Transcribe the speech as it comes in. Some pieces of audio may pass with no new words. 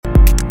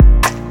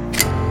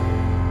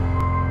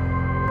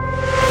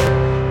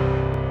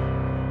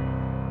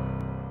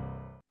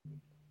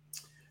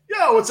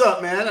Yo, what's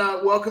up, man?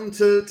 Welcome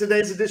to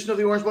today's edition of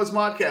the Orange Bloods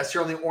Modcast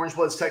here on the Orange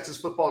Bloods Texas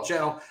Football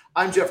Channel.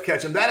 I'm Jeff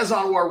Ketchum. That is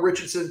Anwar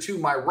Richardson to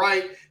my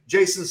right,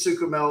 Jason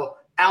Sukumel,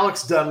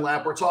 Alex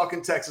Dunlap. We're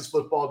talking Texas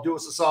football. Do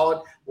us a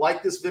solid.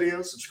 Like this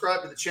video,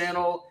 subscribe to the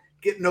channel,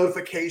 get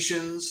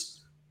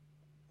notifications,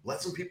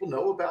 let some people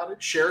know about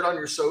it, share it on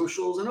your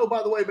socials. And oh,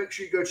 by the way, make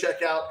sure you go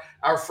check out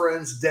our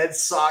friends Dead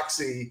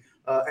Soxy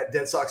at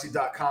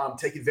deadsoxy.com.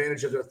 Take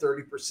advantage of their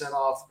 30%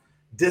 off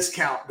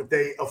discount that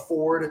they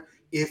afford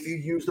if you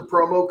use the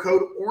promo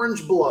code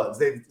Orange Bloods.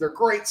 They're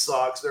great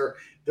socks.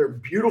 They're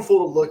beautiful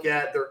to look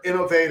at. They're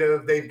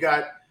innovative. They've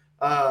got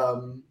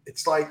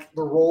it's like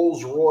the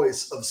Rolls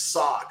Royce of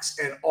socks,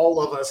 and all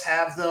of us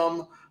have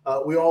them.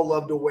 We all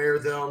love to wear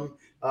them,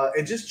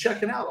 and just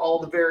checking out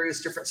all the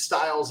various different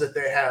styles that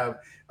they have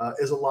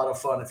is a lot of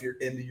fun if you're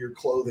into your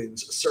clothing.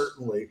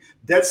 Certainly,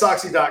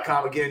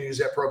 deadsoxy.com. Again, use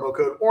that promo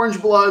code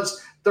Orange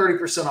Bloods,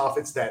 30% off.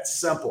 It's that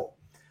simple.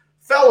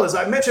 Fellas,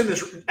 I mentioned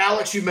this,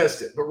 Alex, you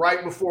missed it, but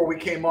right before we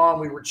came on,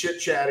 we were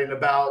chit-chatting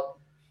about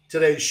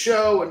today's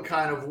show and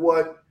kind of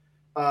what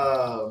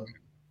the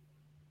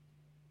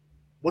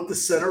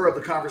center of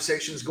the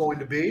conversation is going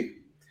to be.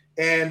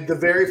 And the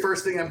very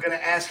first thing I'm going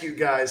to ask you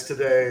guys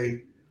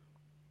today,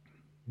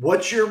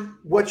 what's your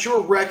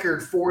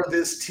record for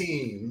this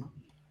team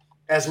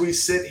as we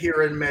sit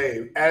here in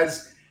May?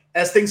 As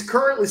things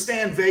currently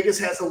stand, Vegas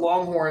has the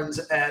Longhorns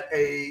at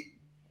a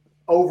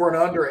over and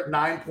under at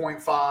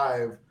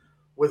 9.5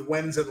 with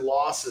wins and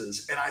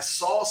losses. And I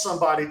saw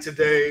somebody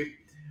today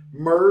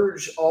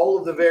merge all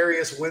of the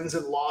various wins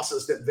and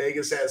losses that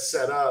Vegas has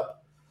set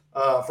up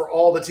for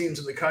all the teams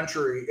in the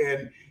country.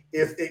 And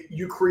if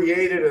you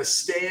created a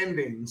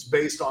standings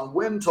based on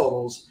win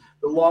totals,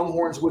 the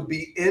Longhorns would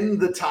be in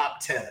the top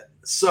 10.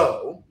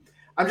 So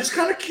I'm just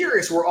kind of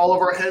curious where all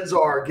of our heads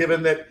are,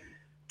 given that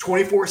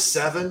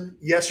 24/7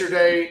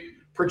 yesterday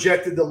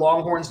projected the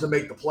Longhorns to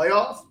make the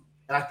playoff.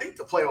 And I think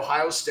to play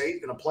Ohio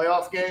State in a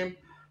playoff game.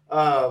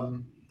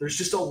 There's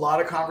just a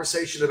lot of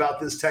conversation about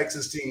this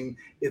Texas team.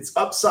 It's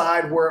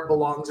upside where it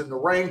belongs in the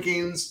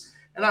rankings.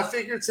 And I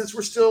figured since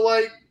we're still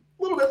like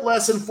a little bit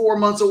less than 4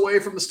 months away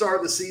from the start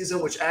of the season,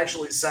 which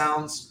actually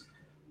sounds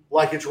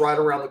like it's right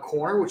around the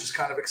corner, which is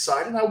kind of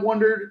exciting, I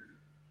wondered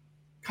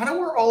kind of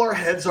where all our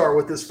heads are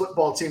with this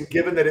football team,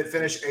 given that it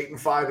finished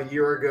 8-5 a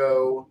year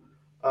ago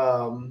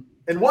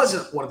and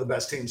wasn't one of the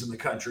best teams in the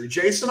country.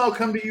 Jason, I'll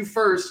come to you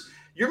first.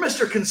 You're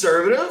Mr.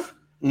 Conservative.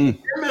 You're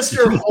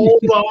Mr.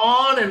 Hold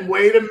on and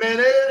wait a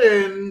minute.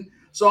 And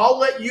so I'll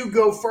let you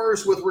go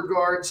first with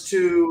regards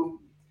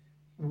to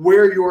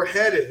where your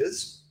head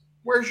is.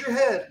 Where's your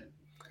head?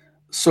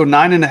 So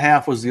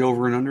 9.5 was the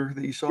over and under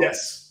that you saw?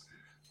 Yes.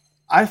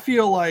 I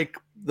feel like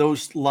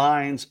those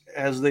lines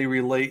as they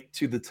relate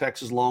to the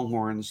Texas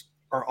Longhorns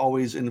are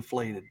always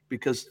inflated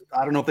because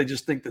I don't know if they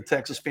just think the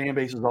Texas fan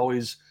base is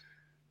always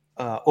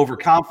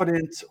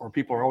overconfident or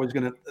people are always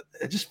going to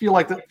 – I just feel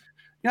like that –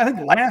 I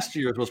think last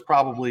year's was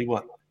probably,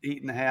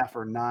 8.5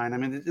 or 9. I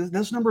mean,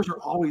 those numbers are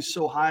always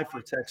so high for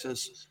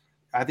Texas.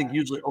 I think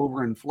usually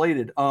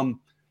overinflated.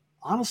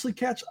 Honestly,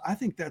 Catch, I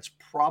think that's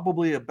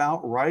probably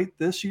about right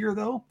this year,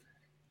 though.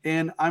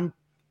 And I'm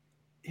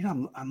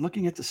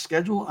looking at the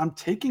schedule. I'm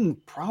taking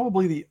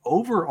probably the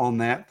over on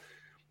that.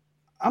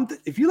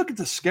 If you look at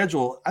the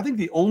schedule, I think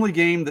the only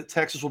game that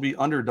Texas will be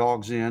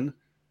underdogs in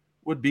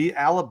would be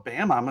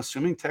Alabama. I'm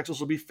assuming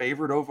Texas will be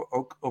favored over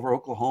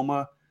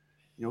Oklahoma.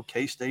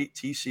 K-State,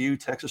 TCU,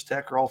 Texas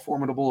Tech are all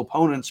formidable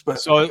opponents.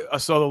 But I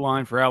saw the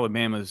line for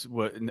Alabama's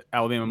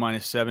Alabama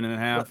minus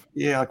 7.5.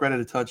 Yeah, like right at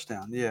a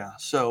touchdown. Yeah.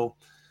 So,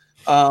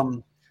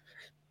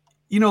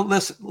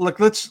 listen.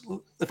 Look,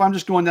 if I'm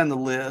just going down the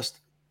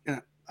list,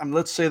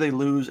 let's say they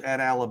lose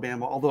at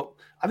Alabama. Although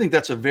I think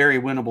that's a very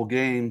winnable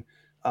game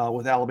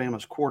with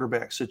Alabama's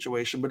quarterback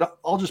situation. But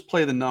I'll just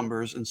play the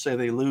numbers and say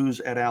they lose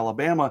at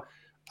Alabama.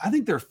 I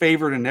think they're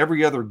favored in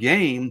every other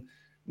game.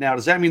 Now,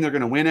 does that mean they're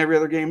going to win every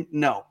other game?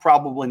 No,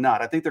 probably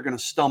not. I think they're going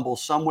to stumble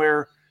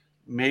somewhere.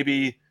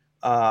 Maybe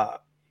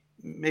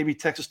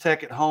Texas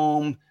Tech at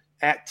home,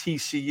 at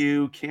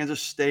TCU,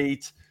 Kansas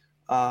State.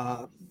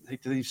 I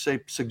hate to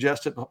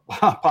suggest it,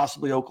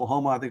 possibly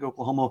Oklahoma. I think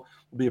Oklahoma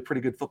will be a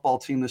pretty good football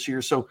team this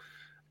year. So,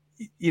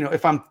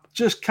 if I'm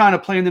just kind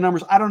of playing the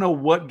numbers, I don't know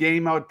what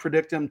game I would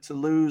predict them to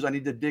lose. I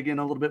need to dig in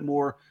a little bit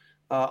more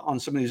on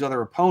some of these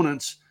other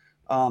opponents.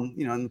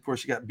 And of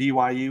course you got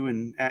BYU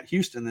and at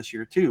Houston this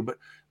year too, but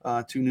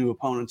 2 new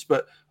opponents.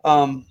 But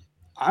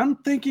I'm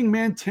thinking,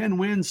 10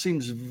 wins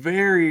seems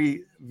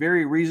very,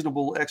 very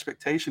reasonable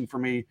expectation for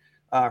me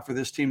for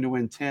this team to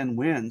win 10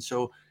 wins.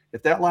 So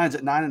if that line's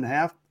at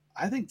 9.5,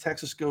 I think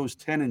Texas goes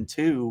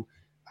 10-2.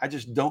 I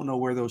just don't know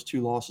where those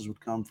 2 losses would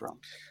come from.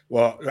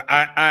 Well,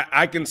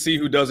 I can see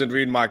who doesn't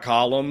read my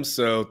columns.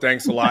 So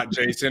thanks a lot,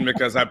 Jason,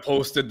 because I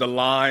posted the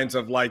lines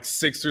of like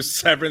 6 or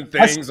 7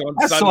 things on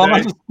Sunday. Saw them.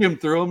 I just skimmed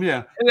through them.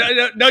 Yeah.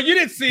 No, you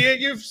didn't see it.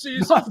 You're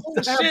full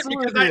of shit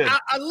because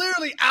I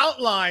literally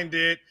outlined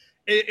it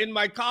in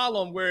my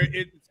column where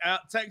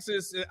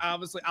Texas,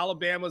 obviously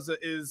Alabama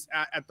is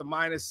at the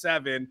minus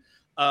 7.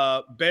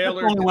 That's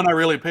Baylor. the only one I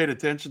really paid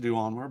attention to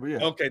on, but yeah.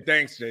 Okay,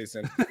 thanks,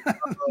 Jason.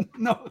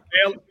 No.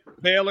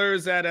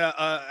 Baylor's at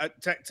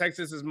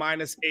Texas is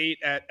 -8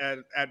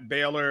 at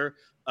Baylor,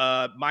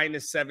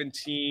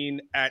 -17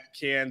 at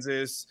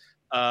Kansas,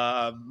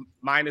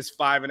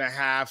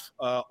 -5.5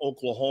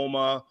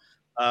 Oklahoma,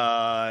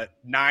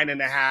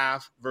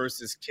 9.5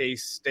 versus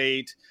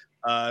K-State,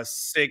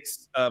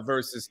 6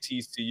 versus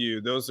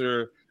TCU. Those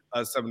are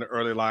some of the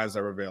early lines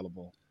that are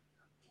available.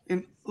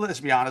 And let's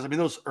be honest. I mean,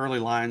 those early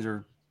lines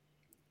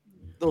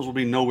will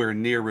be nowhere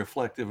near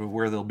reflective of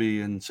where they'll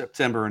be in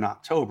September and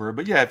October.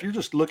 But yeah, if you're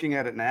just looking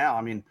at it now,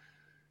 I mean,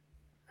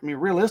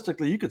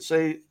 realistically, you could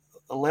say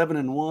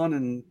 11-1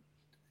 and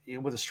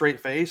with a straight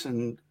face,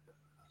 and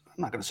I'm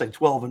not going to say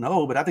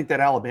 12-0, but I think that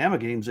Alabama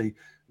game's a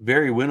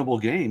very winnable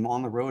game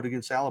on the road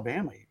against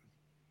Alabama.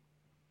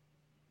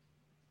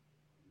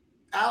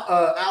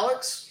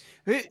 Alex,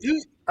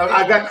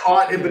 I got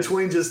caught in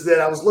between just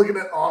that. I was looking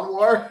at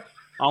Anwar.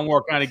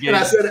 Anwar kind of game. And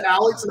I said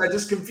Alex, and I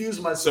just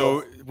confused myself.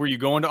 So were you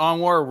going to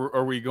Anwar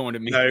or were you going to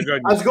me? No, I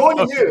was going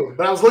to you,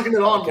 but I was looking at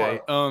Anwar.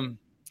 Okay.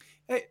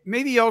 Hey,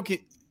 maybe y'all can,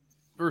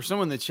 or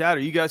someone in the chat, or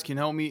you guys can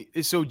help me.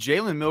 So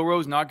Jalen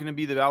Milroe's not going to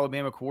be the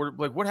Alabama quarterback.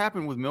 Like, what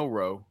happened with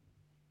Milroe?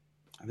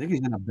 I think he's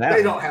in a bad.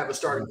 They don't have a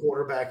starting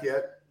quarterback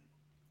yet.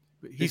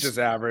 He's just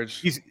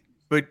average.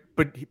 But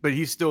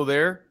he's still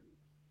there.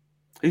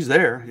 He's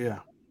there, yeah.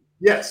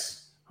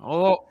 Yes.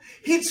 Oh,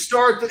 he'd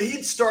start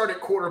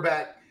at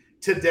quarterback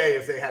today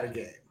if they had a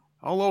game.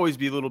 I'll always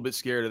be a little bit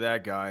scared of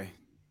that guy.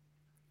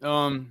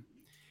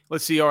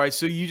 Let's see. All right,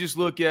 so you just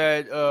look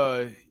at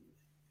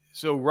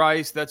so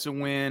Rice, that's a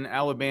win.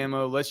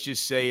 Alabama, let's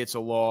just say it's a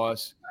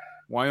loss.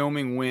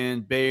 Wyoming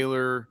win.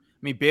 Baylor,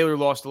 Baylor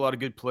lost a lot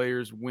of good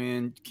players.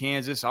 Win.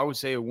 Kansas, I would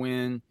say a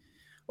win.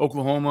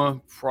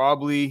 Oklahoma,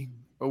 probably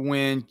a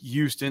win.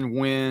 Houston,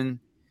 win.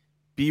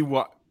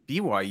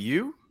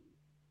 BYU?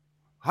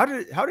 How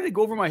did it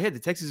go over my head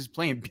that Texas is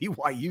playing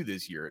BYU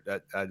this year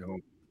at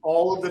home?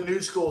 All of the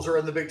new schools are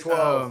in the Big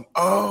 12.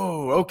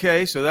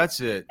 Okay. So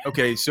that's it.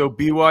 Okay, so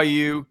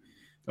BYU.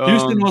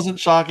 Houston wasn't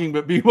shocking,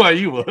 but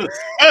BYU was.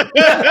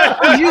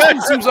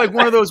 Houston seems like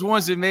one of those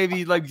ones that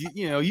maybe, like,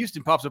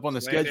 Houston pops up on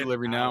the schedule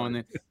every now and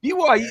then.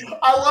 BYU.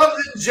 I love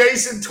that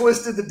Jason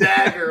twisted the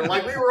dagger.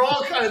 Like, we were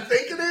all kind of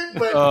thinking it,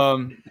 but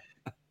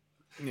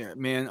yeah,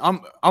 man,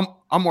 I'm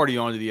already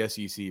on to the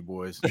SEC,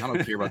 boys. I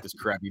don't care about this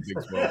crappy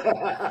Big 12.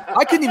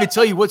 I couldn't even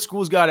tell you what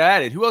schools got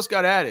added. Who else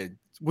got added?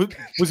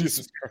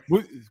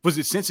 Was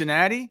it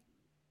Cincinnati?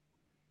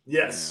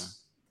 Yes. Yeah.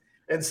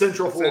 And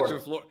Central Florida.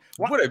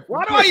 Why do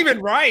I even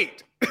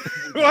write?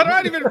 Why do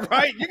I even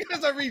write? You guys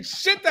don't read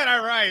shit that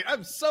I write.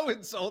 I'm so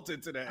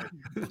insulted today.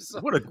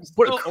 What a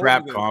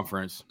crap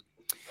conference.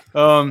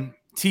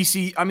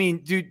 TC,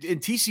 dude, in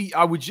TC,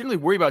 I would generally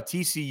worry about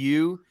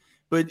TCU.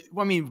 But,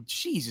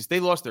 Jesus, they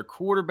lost their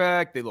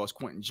quarterback. They lost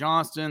Quentin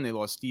Johnston. They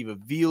lost Steve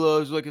Avila,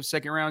 who's like a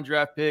second-round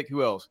draft pick.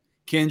 Who else?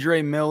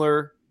 Kendre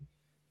Miller,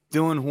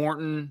 Dylan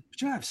Horton.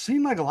 But I've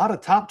seen like a lot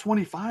of top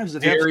 25s.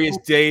 Darius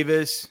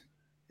Davis.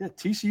 Yeah,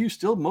 TCU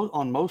still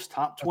on most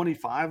top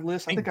 25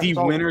 lists. I think D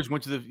Winners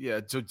went to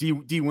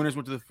D Winners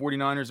went to the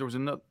 49ers. There was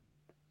another.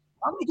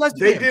 How many guys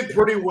did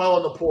pretty well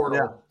in the portal.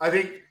 Yeah. I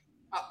think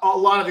a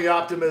lot of the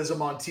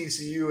optimism on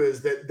TCU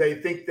is that they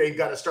think they've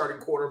got a starting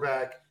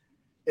quarterback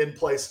in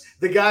place.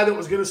 The guy that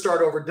was going to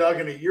start over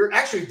Duggan a year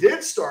actually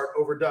did start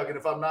over Duggan,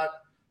 if I'm not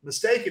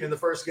mistaken, in the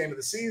first game of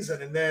the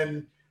season. And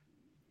then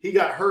he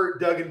got hurt.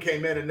 Duggan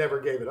came in and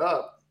never gave it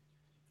up.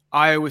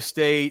 Iowa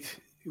State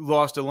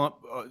lost a lump,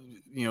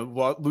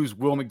 lose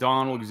Will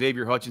McDonald,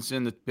 Xavier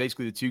Hutchinson,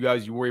 basically the two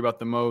guys you worry about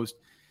the most.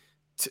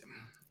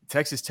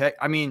 Texas Tech,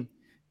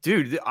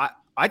 dude,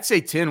 I'd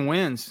say 10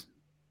 wins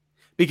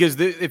because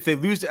if they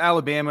lose to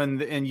Alabama and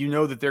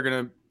that they're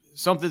going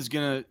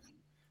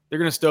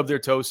to stub their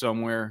toe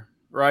somewhere,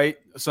 right?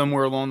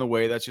 Somewhere along the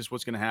way. That's just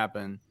what's going to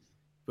happen.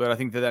 But I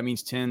think that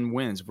means 10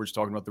 wins if we're just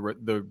talking about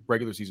the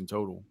regular season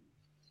total.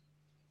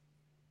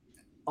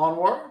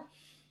 Onward?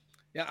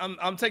 Yeah,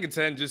 I'm taking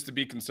 10 just to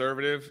be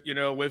conservative,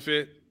 with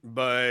it.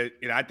 But,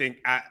 I think,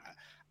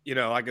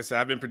 like I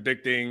said, I've been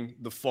predicting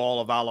the fall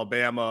of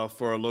Alabama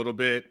for a little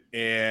bit.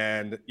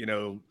 And,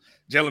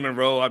 Jalen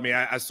Monroe,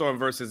 I saw him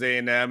versus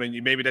A&M,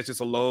 and maybe that's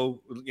just a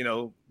low,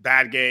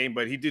 bad game.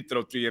 But he did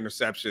throw 3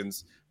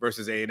 interceptions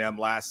versus A&M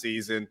last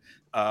season.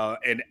 After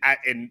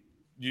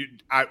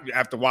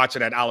watching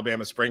that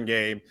Alabama spring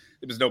game,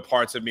 there was no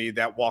parts of me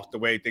that walked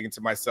away thinking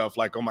to myself,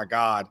 like, oh, my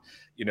God,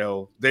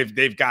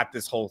 they've got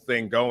this whole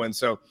thing going.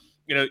 So,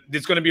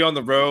 it's going to be on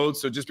the road.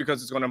 So just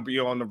because it's going to be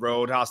on the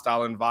road,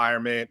 hostile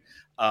environment,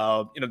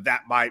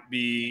 that might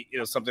be,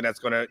 something that's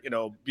going to,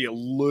 be a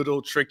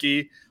little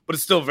tricky, but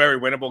it's still a very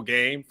winnable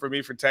game for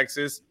me for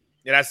Texas.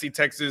 And I see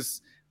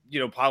Texas,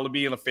 probably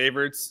being the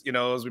favorites,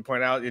 as we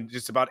point out in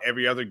just about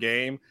every other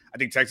game. I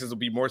think Texas will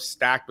be more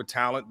stacked with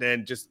talent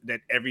than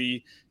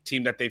every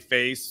team that they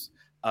face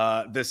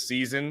this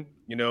season.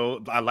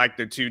 I like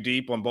their 2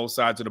 deep on both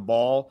sides of the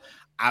ball.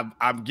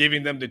 I'm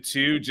giving them the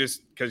 2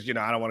 just because,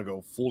 I don't want to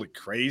go fully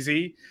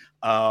crazy.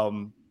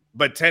 But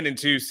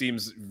 10-2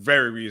 seems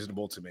very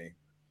reasonable to me.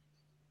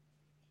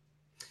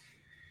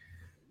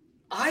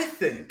 I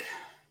think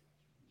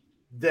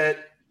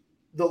that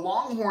the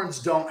Longhorns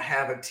don't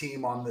have a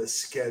team on this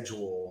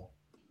schedule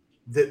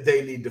that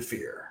they need to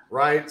fear,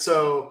 right?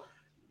 So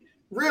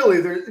really,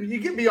 you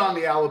get beyond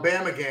the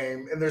Alabama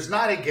game, and there's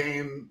not a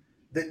game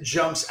that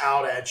jumps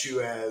out at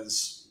you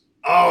as,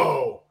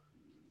 oh,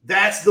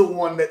 that's the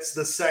one that's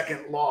the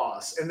second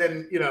loss. And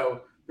then,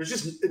 there's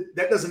just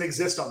that doesn't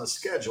exist on the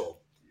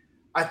schedule.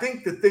 I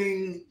think the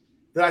thing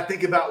that I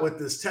think about with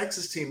this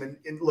Texas team,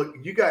 and look,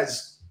 you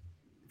guys,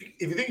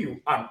 if you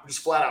think I'm just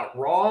flat out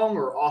wrong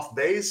or off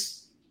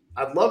base,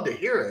 I'd love to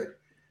hear it.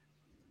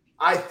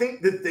 I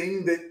think the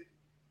thing that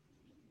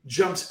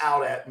jumps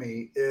out at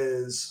me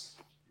is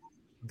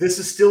this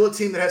is still a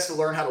team that has to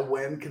learn how to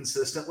win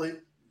consistently.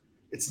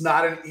 It's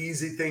not an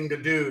easy thing to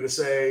do to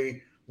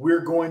say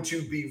we're going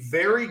to be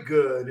very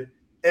good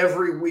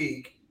every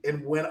week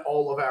and win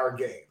all of our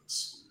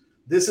games.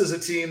 This is a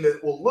team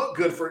that will look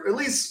good for, at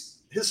least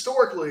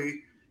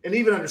historically, and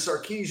even under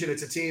Sarkisian,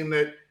 it's a team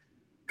that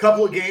a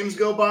couple of games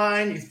go by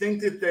and you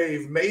think that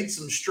they've made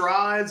some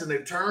strides and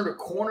they've turned a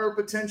corner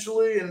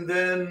potentially, and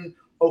then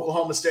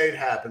Oklahoma State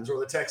happens or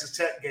the Texas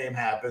Tech game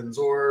happens,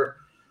 or,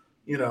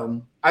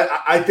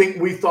 I think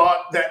we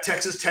thought that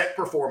Texas Tech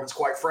performance,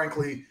 quite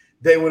frankly,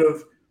 they would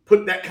have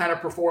put that kind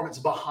of performance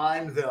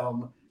behind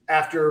them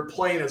after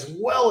playing as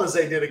well as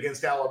they did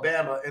against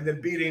Alabama and then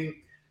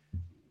beating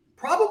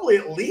probably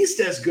at least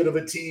as good of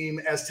a team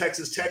as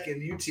Texas Tech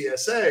and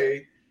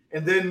UTSA,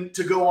 and then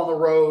to go on the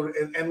road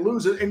and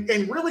lose it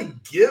and really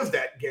give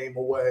that game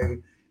away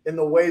in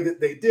the way that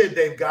they did.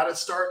 They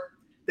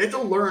have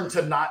to learn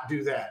to not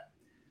do that.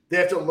 They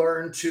have to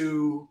learn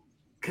to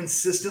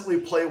consistently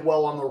play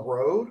well on the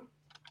road.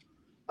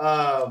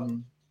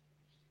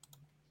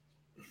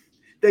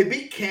 They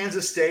beat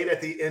Kansas State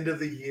at the end of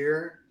the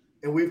year,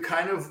 and we've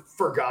kind of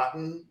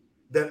forgotten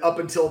that up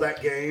until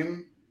that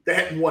game, they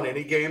hadn't won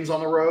any games on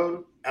the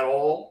road at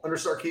all under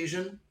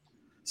Sarkisian.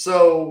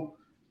 So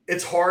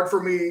it's hard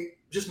for me,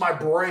 just my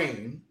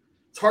brain,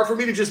 it's hard for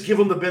me to just give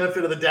them the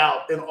benefit of the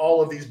doubt in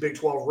all of these Big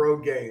 12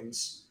 road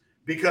games,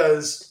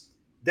 because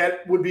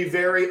that would be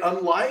very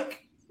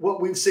unlike what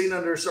we've seen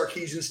under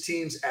Sarkisian's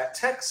teams at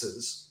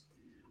Texas.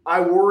 I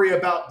worry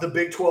about the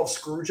Big 12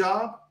 screw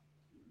job.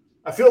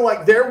 I feel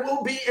like there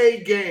will be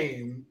a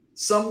game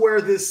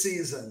somewhere this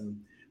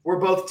season where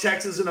both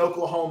Texas and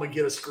Oklahoma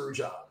get a screw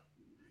job.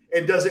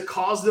 And does it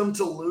cause them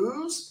to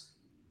lose?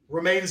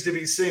 Remains to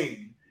be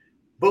seen.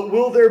 But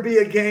will there be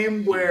a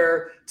game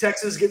where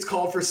Texas gets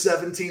called for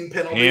 17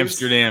 penalties?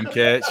 Amsterdam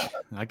catch.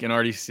 I can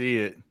already see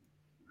it.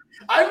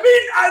 I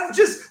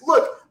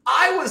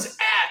was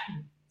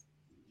at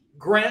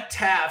Grant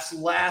Taft's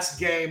last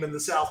game in the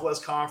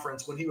Southwest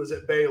Conference when he was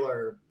at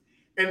Baylor,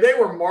 and they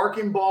were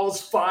marking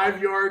balls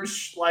 5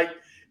 yards.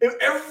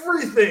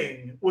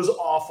 Everything was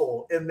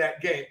awful in that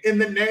game. In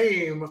the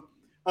name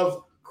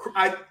of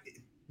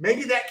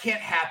maybe that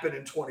can't happen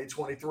in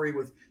 2023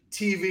 with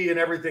TV and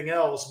everything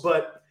else,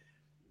 but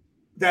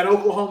that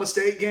Oklahoma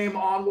State game,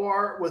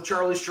 Anwar, with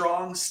Charlie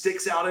Strong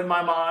sticks out in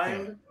my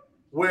mind,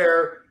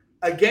 where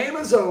a game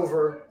is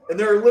over and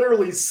there are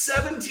literally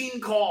 17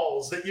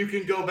 calls that you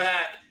can go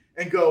back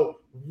and go,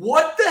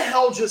 what the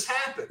hell just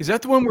happened? Is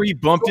that the one where he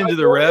bumped into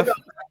the ref?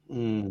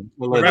 The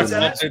ref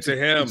bumped into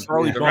him.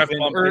 Charlie the ref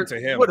bumped into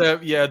him.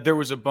 Whatever. Yeah, there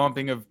was a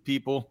bumping of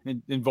people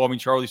involving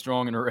Charlie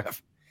Strong and a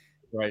ref.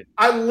 Right.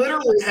 I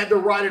literally had to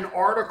write an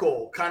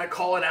article kind of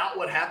calling out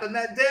what happened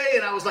that day,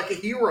 and I was like a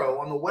hero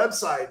on the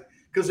website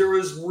because there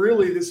was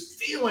really this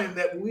feeling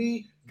that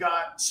we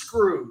got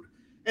screwed.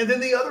 And then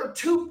the other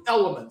two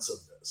elements of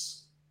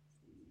this.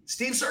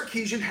 Steve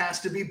Sarkisian has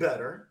to be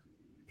better.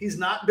 He's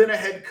not been a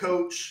head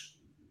coach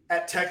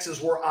at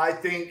Texas where I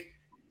think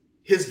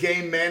his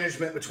game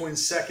management between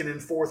second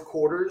and fourth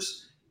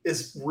quarters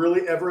is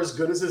really ever as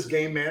good as his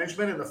game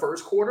management in the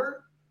first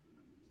quarter.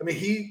 I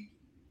mean,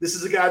 this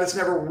is a guy that's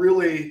never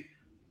really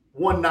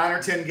won 9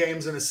 or 10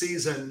 games in a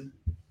season.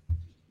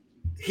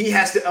 He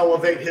has to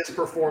elevate his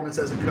performance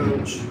as a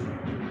coach.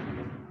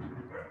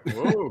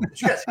 Whoa.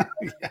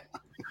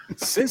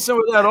 Send some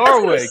of that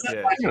our way,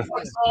 kid.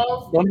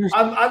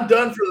 I'm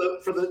done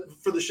for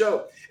the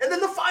show. And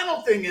then the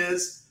final thing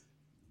is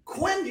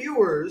Quinn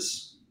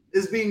Ewers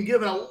is being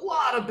given a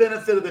lot of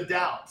benefit of the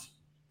doubt.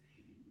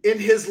 In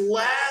his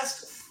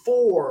last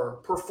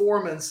 4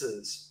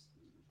 performances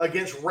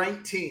against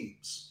ranked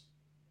teams,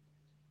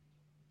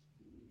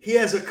 he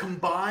has a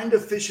combined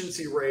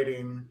efficiency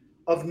rating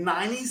of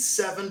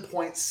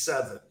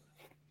 97.7.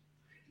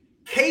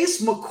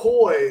 Case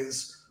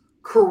McCoy's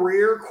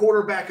career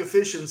quarterback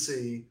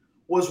efficiency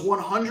was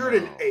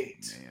 108.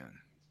 Oh, man.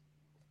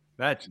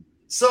 That's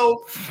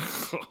so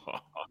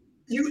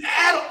you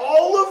add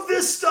all of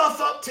this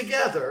stuff up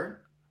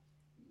together,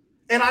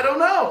 and I don't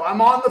know.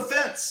 I'm on the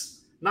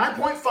fence.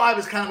 9.5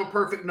 is kind of a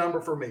perfect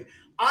number for me.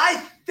 I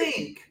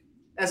think,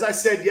 as I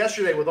said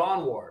yesterday with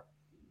Anwar,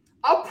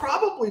 I'll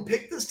probably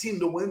pick this team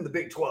to win the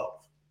Big 12.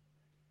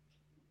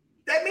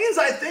 That means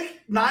I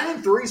think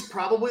 9-3 is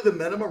probably the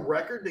minimum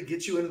record to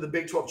get you into the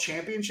Big 12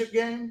 championship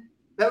game.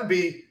 That would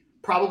be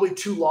probably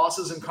 2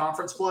 losses in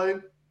conference play.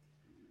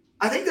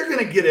 I think they're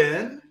going to get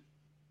in.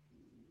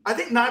 I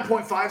think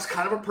 9.5 is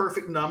kind of a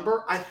perfect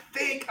number. I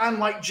think I'm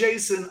like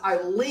Jason.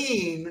 I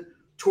lean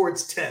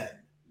towards 10.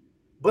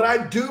 But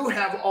I do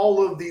have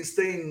all of these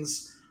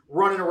things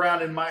running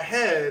around in my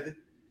head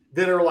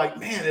that are like,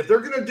 man, if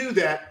they're going to do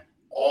that,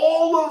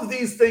 all of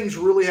these things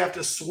really have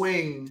to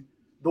swing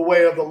the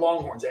way of the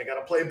Longhorns. They got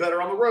to play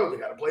better on the road.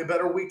 They got to play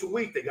better week to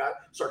week.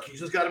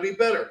 Sarkisian's got to be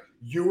better.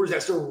 Ewers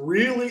has to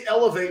really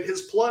elevate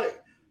his play.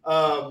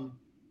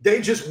 They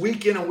just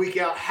week in and week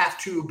out have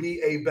to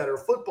be a better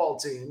football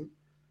team,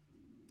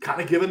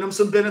 kind of giving them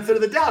some benefit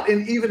of the doubt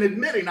and even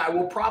admitting I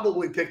will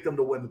probably pick them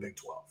to win the Big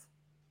 12.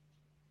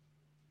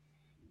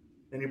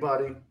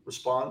 Anybody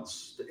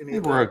response to any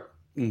of that?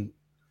 We're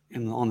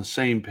on the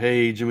same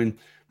page. I mean,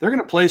 they're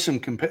going to play some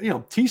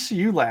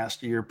TCU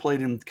last year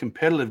played in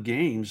competitive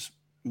games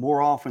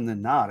more often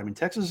than not. I mean,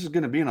 Texas is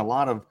going to be in a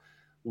lot of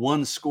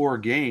one-score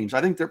games.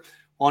 I think they're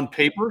on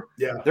paper.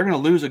 Yeah. They're going to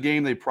lose a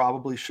game they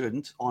probably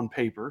shouldn't on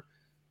paper,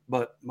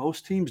 but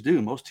most teams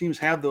do. Most teams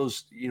have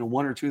those,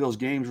 one or two of those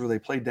games where they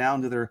play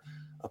down to their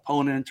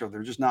opponent or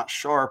they're just not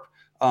sharp.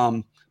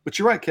 But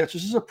you're right, Ketch.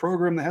 This is a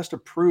program that has to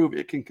prove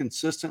it can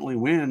consistently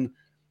win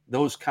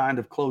those kind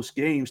of close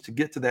games to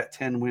get to that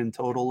 10-win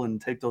total and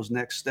take those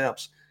next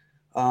steps.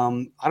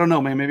 I don't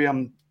know, man. Maybe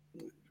I'm,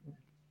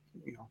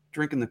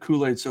 drinking the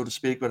Kool-Aid, so to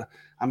speak, but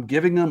I'm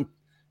giving them,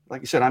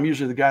 like you said, I'm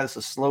usually the guy that's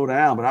to slow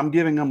down, but I'm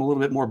giving them a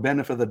little bit more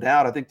benefit of the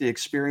doubt. I think the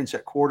experience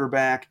at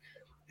quarterback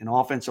and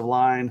offensive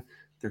line,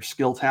 their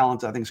skill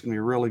talent, I think is going to be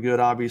really good,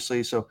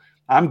 obviously. So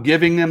I'm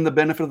giving them the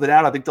benefit of the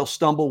doubt. I think they'll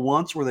stumble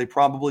once where they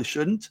probably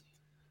shouldn't.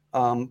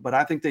 But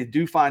I think they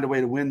do find a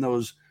way to win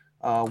those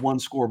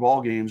one-score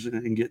ball games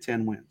and get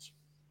 10 wins.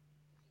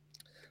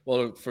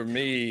 Well, for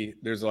me,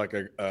 there's like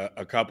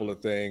a couple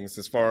of things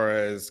as far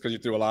as, because you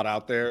threw a lot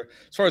out there.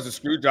 As far as the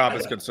screw job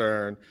is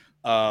concerned,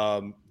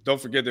 don't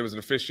forget there was an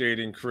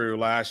officiating crew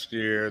last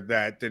year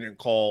that didn't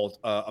call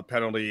a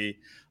penalty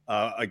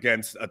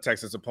against a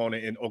Texas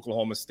opponent in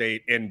Oklahoma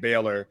State and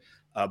Baylor.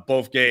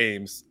 Both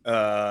games,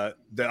 the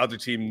other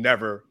team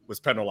never was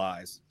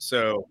penalized.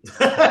 So that's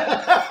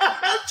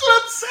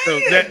what I'm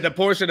saying. So the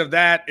portion of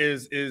that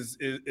is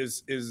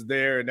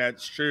there, and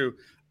that's true.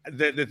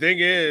 The thing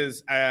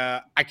is,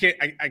 I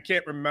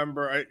can't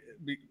remember.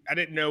 I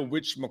didn't know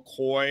which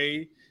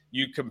McCoy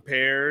you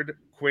compared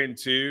Quinn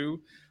to,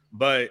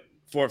 but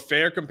for a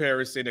fair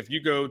comparison, if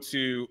you go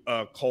to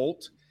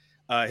Colt,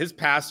 his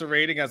passer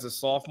rating as a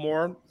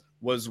sophomore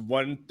was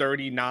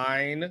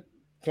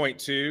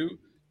 139.2.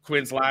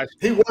 Quinn's last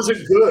he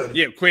wasn't good.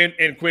 Yeah,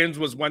 Quinn's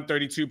was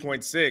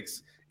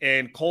 132.6,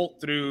 and Colt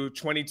threw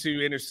 22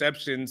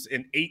 interceptions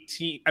in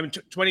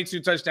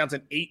 22 touchdowns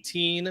and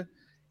 18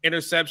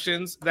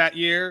 interceptions that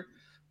year.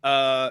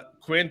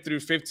 Quinn threw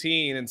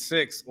 15 and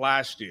 6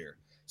 last year.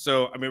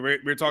 So, I mean,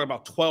 we're talking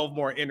about 12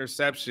 more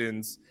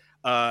interceptions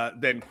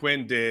than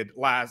Quinn did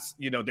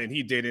than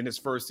he did in his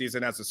first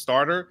season as a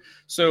starter.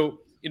 So,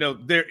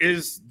 there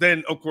is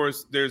then, of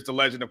course, there's the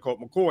legend of Colt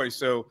McCoy.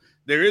 So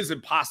there is a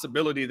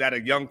possibility that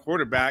a young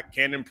quarterback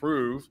can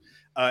improve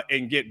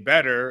and get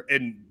better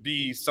and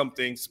be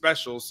something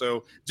special.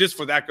 So just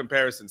for that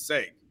comparison's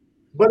sake.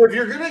 But if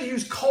you're going to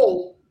use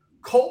Colt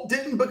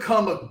didn't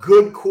become a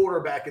good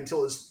quarterback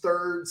until his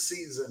third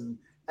season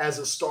as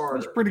a starter.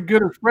 He was pretty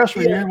good his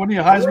freshman year. Wasn't he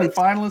a Heisman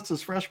finalist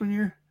his freshman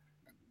year?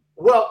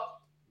 Well,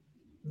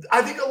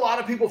 I think a lot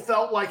of people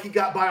felt like he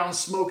got by on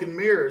smoke and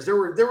mirrors. There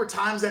were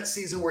times that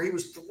season where he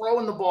was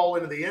throwing the ball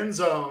into the end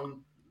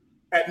zone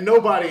at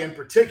nobody in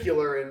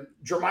particular, and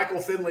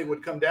Jermichael Finley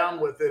would come down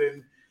with it.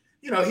 And,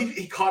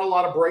 he caught a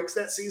lot of breaks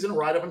that season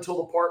right up until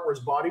the part where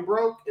his body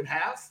broke in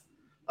half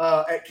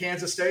at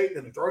Kansas State.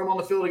 Then they throw him on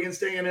the field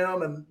against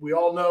A&M, and we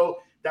all know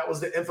that was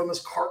the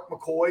infamous Cart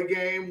McCoy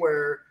game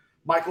where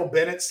Michael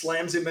Bennett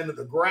slams him into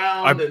the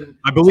ground.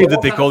 I believe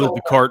that they called it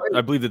the Cart.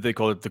 I believe that they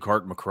called it the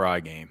Cart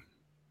McCry game.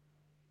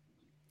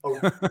 Oh,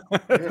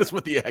 that's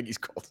what the Aggies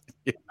called it.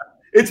 Yeah.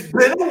 It's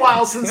been a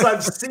while since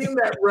I've seen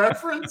that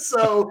reference,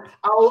 so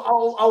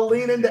I'll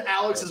lean into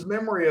Alex's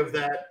memory of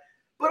that.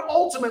 But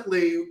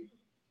ultimately,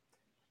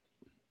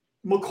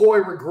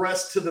 McCoy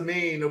regressed to the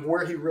mean of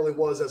where he really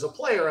was as a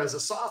player, as a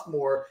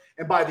sophomore.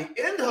 And by the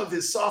end of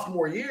his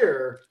sophomore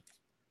year,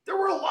 there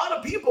were a lot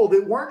of people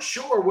that weren't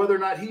sure whether or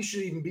not he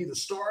should even be the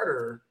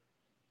starter.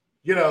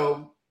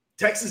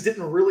 Texas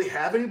didn't really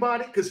have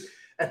anybody because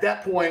at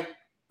that point,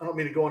 I don't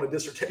mean to go on a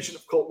dissertation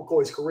of Colt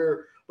McCoy's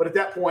career, but at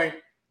that point,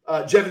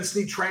 Jevin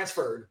Snead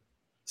transferred.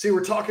 See,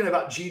 we're talking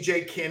about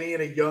G.J. Kinney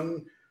and a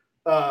young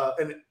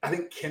and I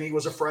think Kinney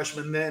was a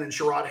freshman then, and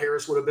Sherrod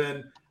Harris would have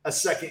been a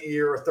second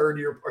year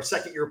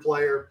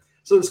player.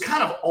 So it was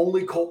kind of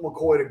only Colt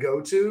McCoy to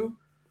go to.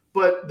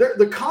 But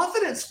the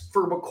confidence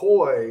for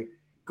McCoy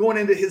going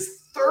into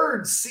his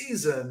third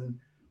season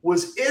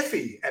was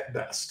iffy at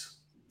best.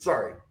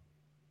 Sorry.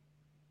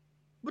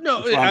 But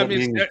no, I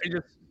mean,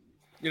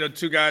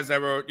 two guys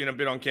that were,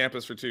 been on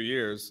campus for 2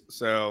 years.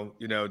 So,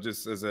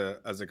 just as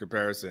a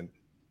comparison.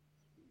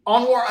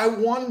 Anwar, I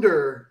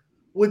wonder,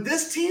 would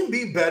this team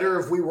be better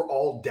if we were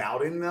all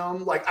doubting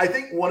them? Like, I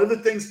think one of the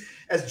things,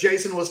 as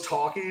Jason was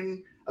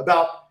talking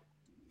about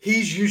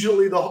he's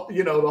usually the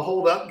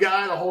hold up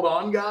guy, the hold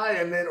on guy,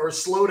 and then or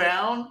slow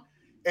down.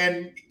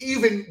 And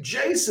even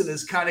Jason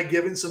is kind of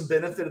giving some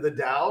benefit of the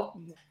doubt.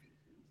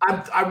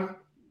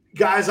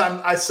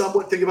 I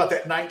somewhat think about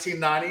that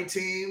 1990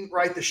 team,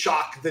 right? The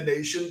Shock the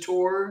Nation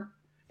tour.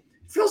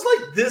 It feels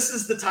like this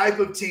is the type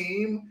of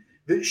team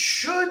that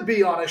should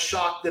be on a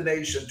Shock the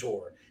Nation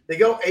tour. They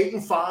go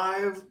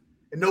 8-5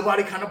 and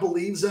nobody kind of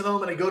believes in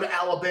them. And they go to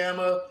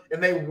Alabama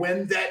and they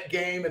win that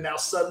game. And now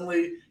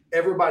suddenly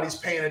everybody's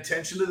paying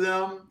attention to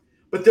them,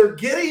 but they're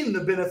getting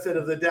the benefit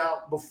of the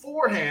doubt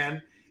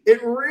beforehand.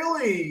 It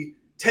really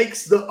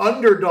takes the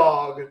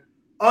underdog,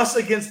 us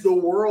against the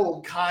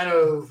world kind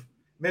of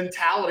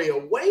mentality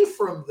away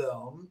from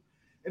them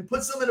and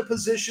puts them in a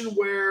position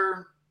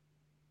where,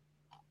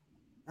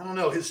 I don't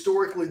know,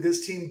 historically,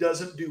 this team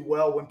doesn't do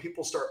well when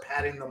people start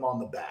patting them on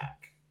the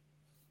back.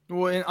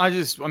 Well,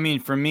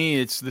 and for me,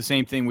 it's the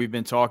same thing we've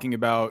been talking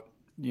about,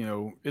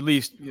 at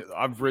least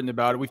I've written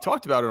about it. We've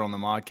talked about it on the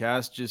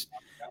Modcast. Just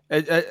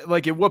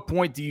at what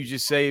point do you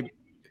just say,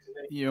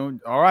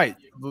 all right,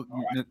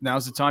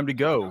 now's the time to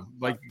go.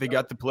 Like, they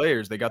got the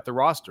players, they got the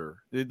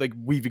roster. Like,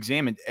 we've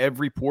examined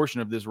every portion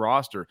of this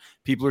roster.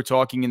 People are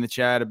talking in the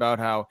chat about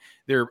how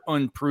they're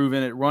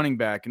unproven at running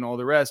back and all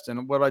the rest.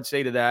 And what I'd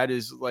say to that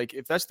is, like,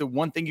 if that's the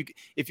one thing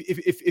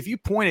if you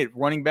point at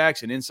running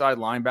backs and inside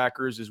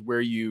linebackers is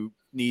where you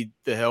need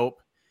the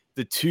help,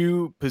 the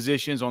two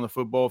positions on the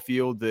football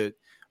field that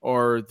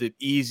are the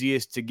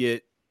easiest to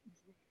get,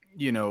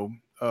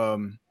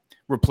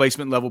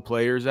 replacement level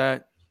players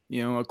at.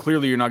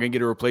 Clearly you're not going to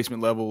get a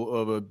replacement level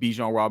of a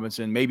Bijan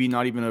Robinson, maybe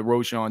not even a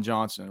Roschon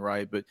Johnson,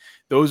 right? But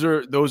those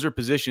are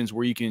positions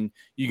where you can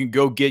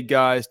go get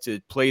guys to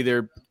play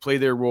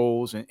their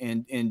roles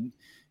and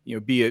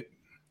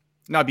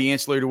not be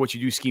ancillary to what you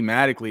do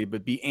schematically,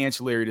 but be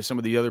ancillary to some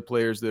of the other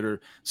players that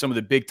are some of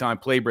the big time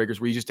play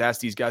breakers where you just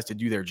ask these guys to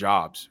do their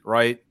jobs,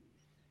 right?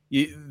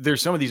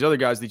 There's some of these other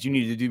guys that you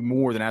need to do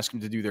more than ask them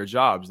to do their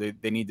jobs.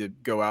 They need to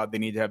go out. They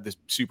need to have this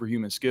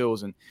superhuman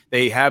skills, and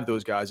they have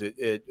those guys at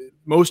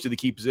most of the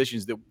key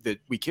positions that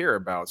we care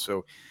about.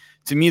 So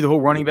to me, the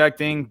whole running back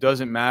thing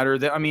doesn't matter.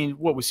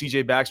 What was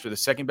CJ Baxter, the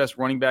second best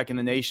running back in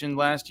the nation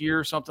last year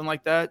or something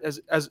like that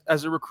as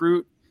a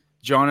recruit?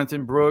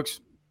 Jonathan Brooks,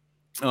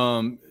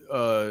 Jaden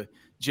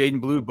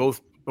Blue,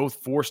 both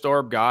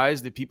 4-star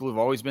guys that people have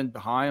always been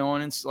high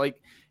on. It's like,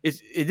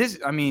 it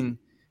is.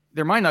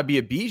 There might not be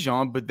a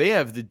Bijan, but they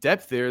have the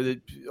depth there that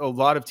a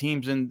lot of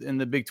teams in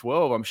the Big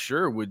 12, I'm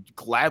sure, would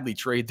gladly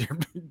trade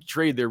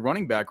their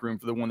running back room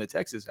for the one that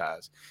Texas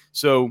has.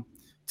 So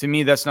to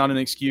me, that's not an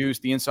excuse.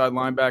 The inside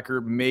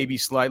linebacker, maybe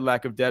slight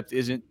lack of depth,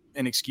 isn't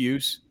an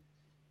excuse.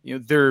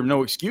 There are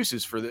no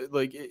excuses for that.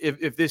 Like,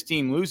 if this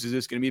team loses,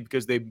 it's going to be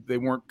because they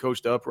weren't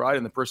coached up right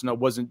and the personnel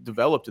wasn't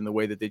developed in the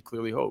way that they'd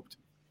clearly hoped.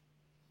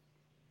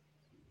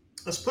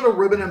 Let's put a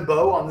ribbon and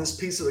bow on this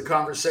piece of the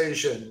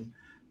conversation.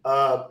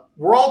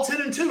 We're all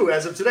 10-2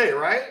 as of today,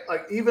 right?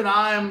 Like, even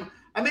I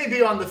may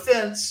be on the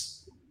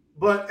fence,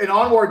 and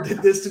Onward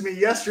did this to me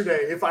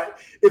yesterday.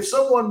 If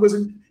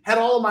someone had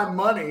all of my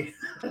money,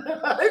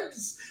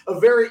 it's a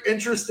very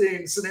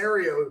interesting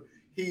scenario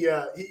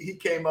he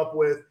came up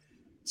with.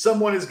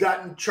 Someone has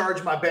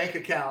charged my bank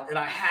account, and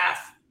I have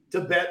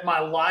to bet my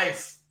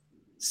life,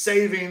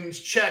 savings,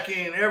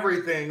 checking,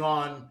 everything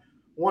on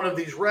one of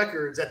these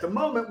records. At the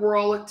moment, we're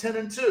all at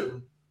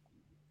 10-2,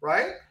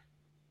 right?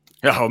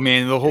 Oh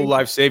man, the whole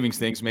life savings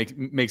things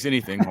makes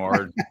anything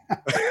hard.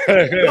 No,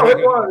 it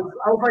was.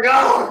 I was like,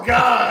 oh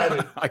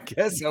God. I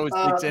guess I would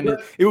say 10.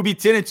 It would be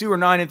 10-2 or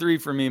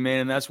 9-3 for me, man,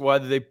 and that's why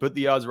they put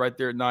the odds right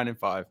there at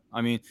 9-5.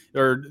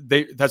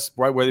 That's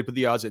right where they put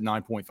the odds at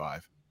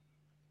 9.5.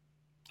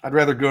 I'd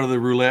rather go to the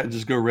roulette and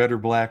just go red or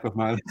black with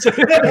my.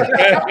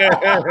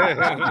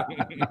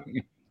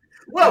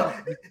 Well,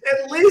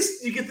 at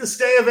least you get the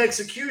stay of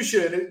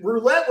execution.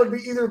 Roulette would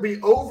either be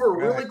over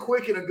really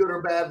quick in a good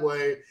or bad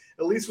way.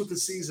 At least with the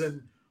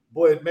season,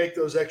 boy, it'd make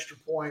those extra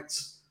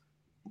points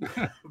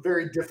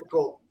very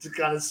difficult to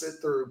kind of sit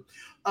through.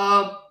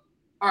 All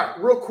right,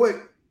 real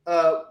quick.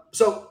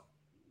 So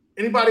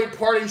anybody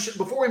parting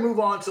before we move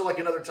on to like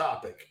another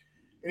topic?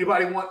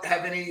 Anybody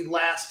have any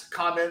last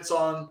comments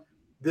on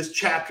this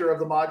chapter of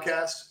the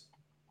Modcast?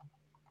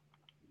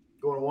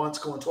 Going once,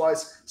 going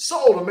twice.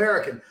 Sold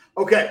American.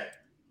 Okay,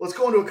 let's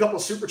go into a couple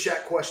of super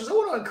chat questions. I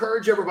want to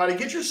encourage everybody,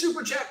 get your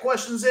super chat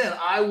questions in.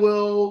 I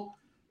will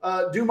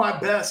do my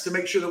best to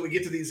make sure that we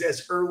get to these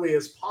as early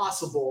as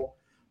possible.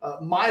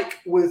 Mike,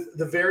 with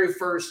the very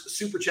first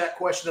super chat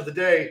question of the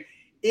day,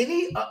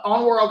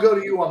 Onward, I'll go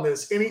to you on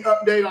this. Any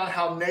update on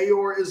how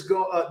Nayor is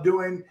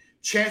doing?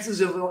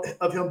 Chances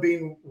of him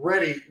being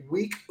ready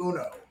week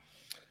uno?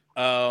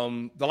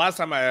 The last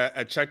time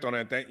I checked on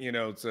it,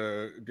 it's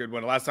a good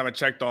one. The last time I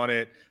checked on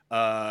it,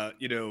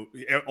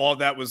 all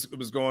that was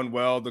going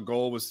well. The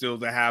goal was still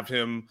to have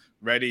him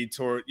ready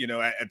toward,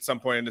 at some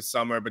point in the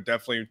summer, but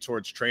definitely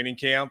towards training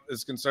camp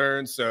is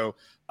concerned. So,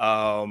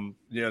 and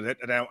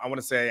I want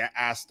to say I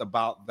asked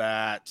about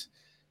that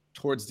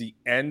towards the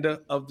end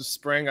of the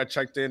spring. I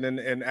checked in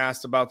and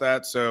asked about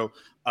that. So,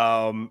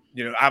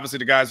 obviously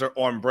the guys are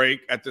on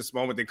break at this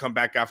moment. They come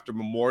back after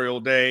Memorial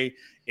Day,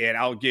 and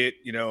I'll get,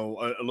 a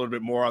little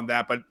bit more on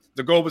that. But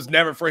the goal was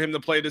never for him to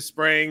play this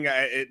spring.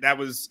 I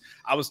was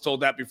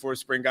told that before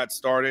spring got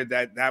started,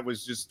 that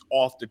was just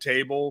off the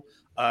table.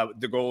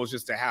 The goal is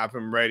just to have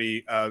him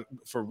ready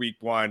for week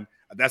 1.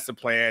 That's the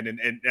plan.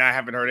 And I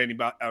haven't heard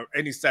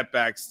any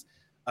setbacks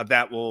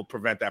that will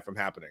prevent that from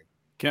happening.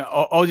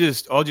 I'll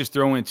just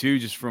throw in too,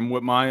 just from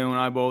what my own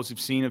eyeballs have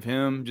seen of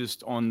him,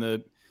 just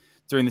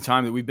during the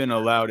time that we've been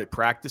allowed at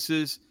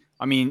practices.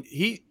 I mean,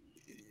 it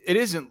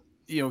isn't,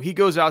 he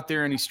goes out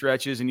there and he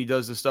stretches and he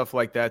does the stuff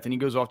like that. Then he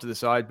goes off to the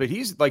side, but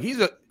he's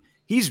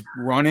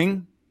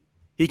running.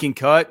 He can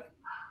cut.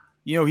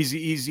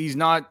 He's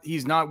not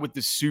with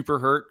the super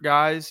hurt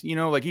guys.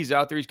 He's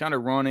out there. He's kind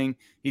of running.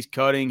 He's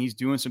cutting. He's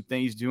doing some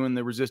things. He's doing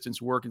the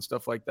resistance work and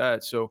stuff like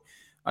that. So,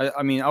 I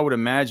would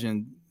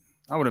imagine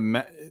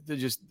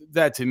just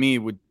that to me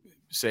would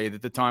say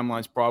that the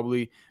timeline's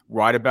probably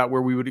right about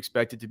where we would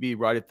expect it to be,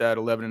 right at that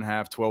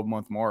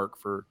 12-month mark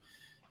for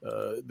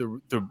the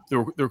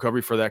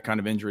recovery for that kind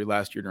of injury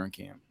last year during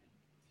camp.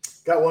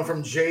 Got one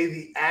from Jay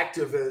the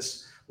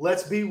Activist.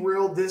 Let's be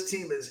real. This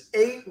team is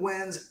 8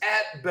 wins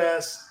at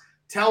best.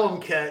 Tell them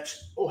catch.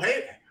 Oh,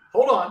 hey,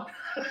 hold on.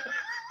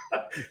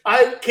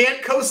 I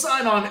can't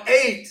co-sign on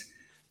 8.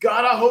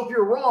 God, I hope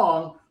you're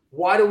wrong.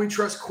 Why do we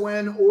trust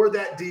Quinn or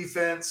that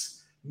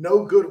defense?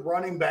 No good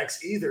running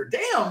backs either.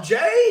 Damn,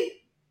 Jay.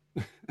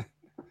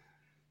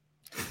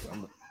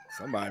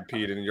 Somebody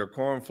peed in your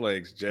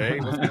cornflakes, Jay.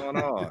 What's going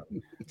on?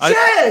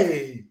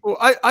 Jay!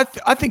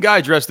 I think I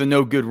addressed the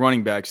no good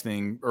running backs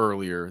thing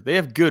earlier. They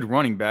have good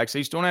running backs.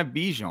 They just don't have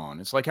Bijan.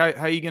 It's like, how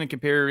are you going to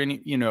compare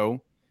any, you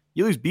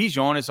lose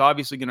Bijan, it's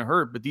obviously going to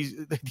hurt, but these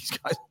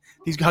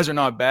guys are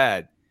not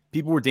bad.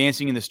 People were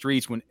dancing in the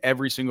streets when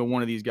every single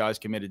one of these guys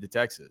committed to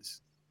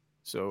Texas.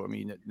 So,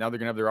 now they're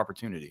going to have their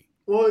opportunity.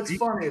 Well, it's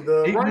funny.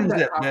 The running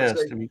back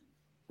conversation.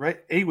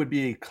 Right? 8 would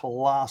be a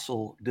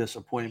colossal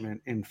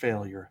disappointment in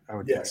failure, I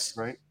would think,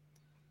 right?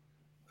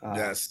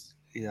 Yes.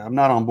 Yeah, I'm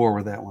not on board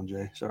with that one,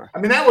 Jay. Sorry.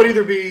 That would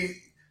either be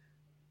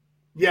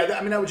 –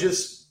 that would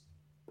just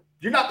 –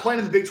 you're not playing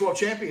in the Big 12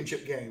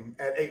 championship game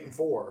at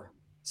 8-4.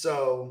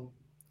 So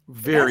 –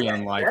 very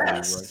unlikely.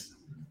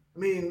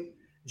 Right?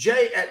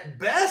 Jay, at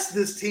best,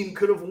 this team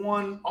could have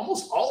won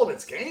almost all of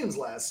its games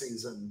last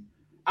season,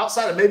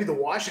 outside of maybe the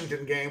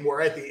Washington game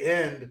where at the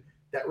end –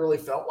 that really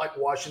felt like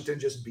Washington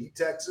just beat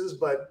Texas,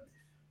 but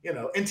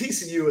and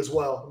TCU as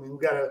well.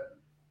 They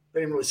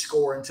didn't really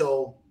score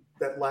until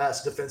that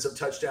last defensive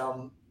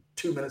touchdown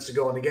 2 minutes to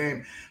go in the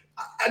game.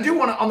 I do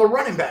want to, on the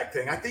running back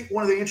thing, I think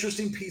one of the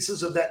interesting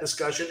pieces of that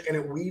discussion, and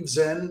it weaves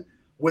in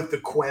with the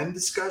Quinn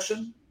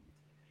discussion,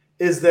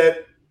 is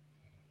that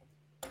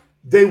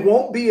they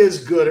won't be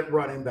as good at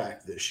running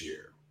back this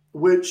year,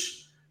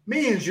 which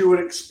means you would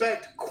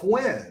expect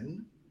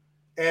Quinn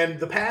and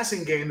the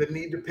passing game that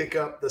need to pick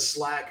up the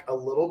slack a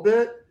little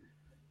bit.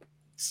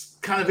 It's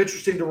kind of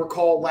interesting to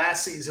recall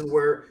last season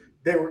where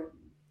they were,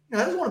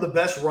 that was one of the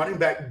best running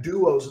back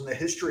duos in the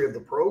history of the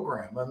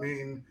program.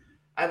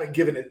 I haven't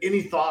given it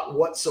any thought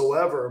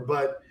whatsoever,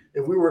 but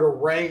if we were to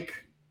rank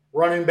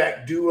running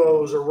back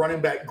duos or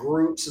running back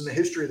groups in the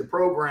history of the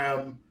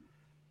program,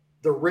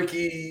 the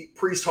Ricky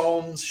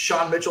Priest-Holmes,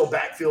 Sean Mitchell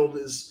backfield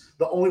is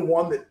the only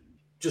one that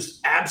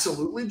just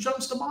absolutely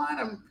jumps to mind.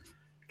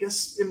 I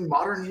guess in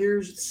modern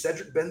years,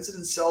 Cedric Benson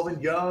and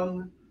Selvin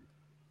Young,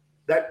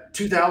 that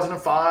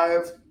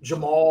 2005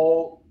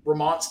 Jamal,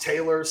 Ramonce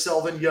Taylor,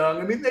 Selvin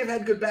Young. They've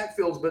had good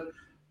backfields, but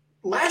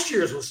last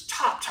year's was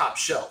top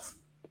shelf.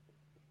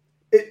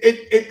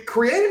 It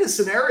created a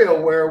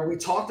scenario where we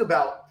talked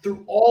about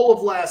through all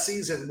of last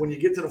season, when you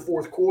get to the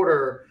fourth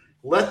quarter,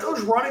 let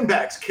those running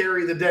backs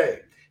carry the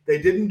day.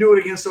 They didn't do it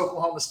against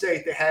Oklahoma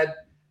State. They had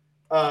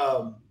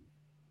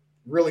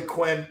really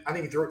Quinn, I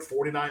think he threw it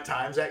 49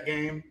 times that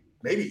game.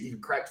 Maybe even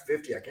cracked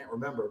 50. I can't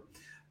remember.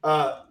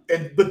 But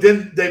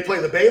then they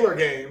play the Baylor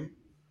game,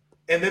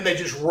 and then they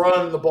just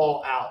run the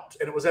ball out.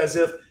 And it was as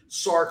if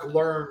Sark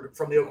learned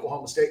from the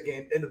Oklahoma State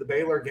game into the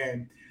Baylor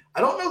game.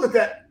 I don't know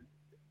that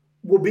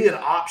will be an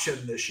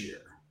option this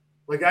year.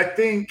 I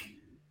think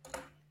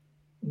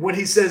when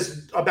he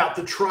says about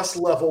the trust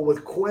level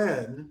with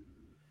Quinn,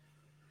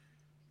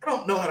 I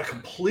don't know how to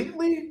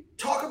completely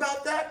talk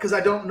about that because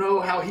I don't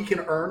know how he can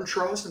earn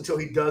trust until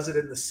he does it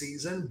in the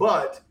season.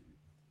 But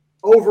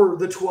over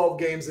the 12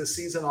 games this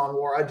season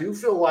onward, I do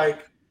feel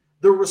like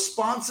the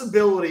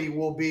responsibility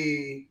will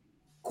be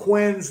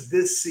Quinn's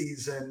this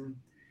season,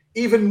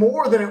 even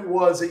more than it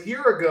was a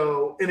year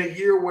ago, in a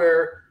year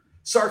where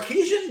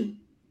Sarkisian,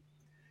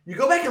 you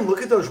go back and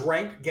look at those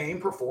ranked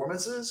game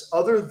performances,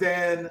 other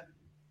than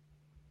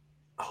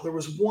there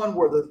was one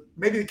where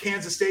maybe the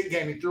Kansas State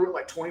game, he threw it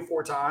like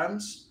 24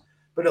 times.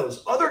 But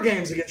those other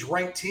games against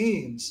ranked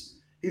teams,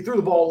 he threw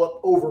the ball up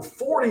over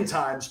 40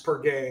 times per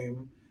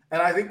game.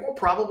 And I think we'll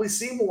probably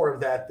see more of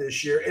that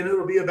this year. And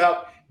it'll be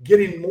about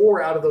getting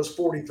more out of those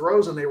 40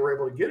 throws than they were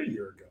able to get a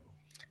year ago.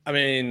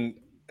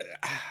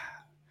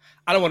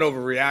 I don't want to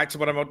overreact to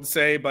what I'm about to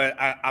say, but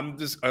I'm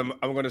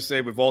going to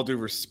say, with all due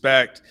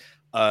respect,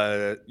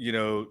 to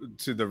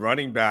the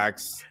running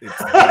backs.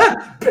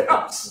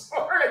 I'm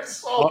sorry, I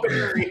saw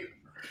Barry.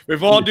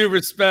 With all due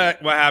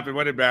respect, what happened?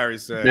 What did Barry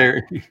say?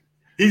 Barry.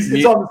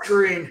 It's on the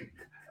screen.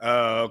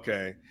 Oh,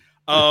 okay.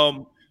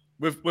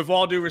 With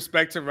all due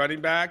respect to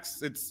running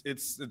backs, it's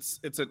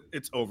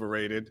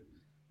overrated.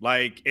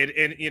 Like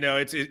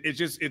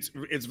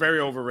it's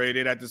very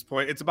overrated at this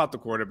point. It's about the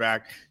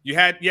quarterback. You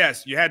had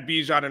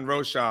Bijan and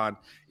Roschon.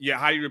 Yeah,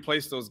 how do you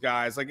replace those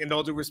guys? Like, in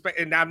all due respect,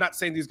 and I'm not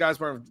saying these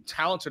guys weren't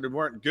talented or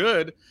weren't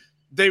good.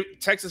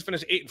 Texas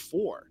finished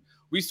 8-4.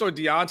 We saw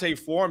Deontay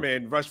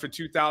Foreman rush for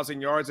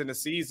 2,000 yards in a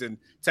season.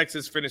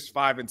 Texas finished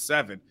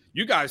 5-7.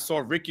 You guys saw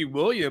Ricky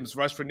Williams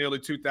rush for nearly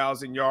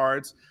 2,000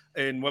 yards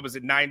in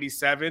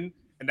 97,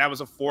 and that was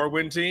a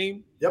 4-win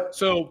team. Yep.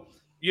 So,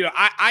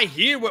 I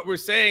hear what we're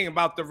saying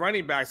about the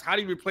running backs. How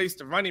do you replace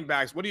the running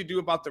backs? What do you do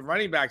about the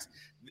running backs?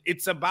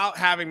 It's about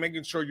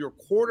making sure your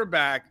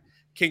quarterback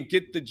can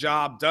get the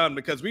job done,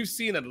 because we've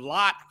seen a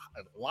lot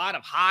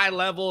of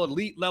high-level,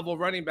 elite-level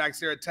running backs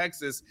here at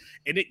Texas,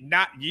 and it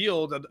not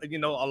yield, a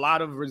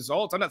lot of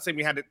results. I'm not saying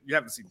you haven't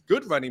seen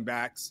good running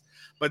backs,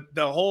 but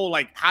the whole,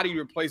 how do you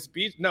replace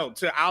Beach? No,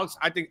 to Alex,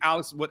 I think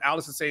what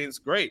Alex is saying is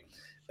great,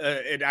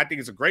 and I think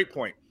it's a great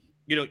point.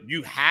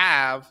 You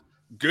have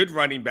good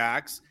running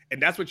backs, and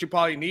that's what you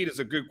probably need is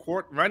a good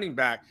running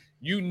back.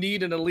 You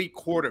need an elite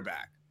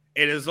quarterback,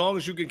 and as long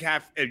as if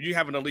you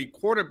have an elite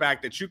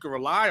quarterback that you can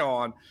rely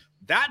on,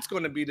 that's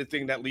going to be the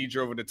thing that leads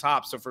you over the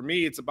top. So for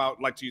me, it's about,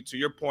 to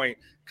your point,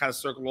 kind of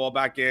circle all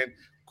back in.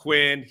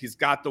 Quinn, he's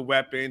got the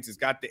weapons. He's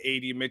got the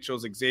A.D.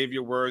 Mitchells,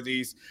 Xavier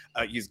Worthies.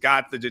 He's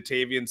got the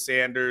Jatavian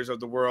Sanders of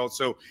the world.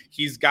 So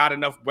he's got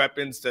enough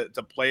weapons to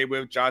play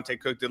with. Jonte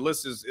Cook, the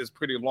list is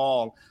pretty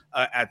long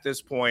at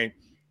this point.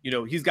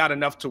 He's got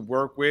enough to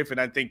work with, and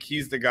I think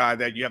he's the guy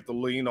that you have to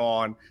lean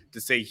on to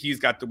say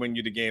he's got to win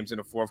you the games in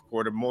the fourth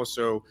quarter, more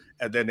so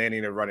than any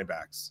of the running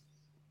backs.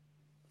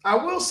 I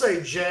will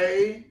say,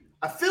 Jay,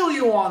 I feel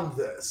you on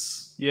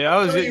this.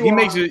 Yeah,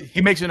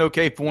 he makes an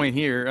okay point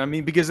here. I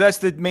mean, because that's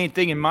the main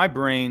thing in my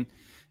brain,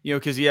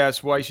 because he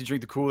asked why you should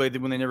drink the Kool-Aid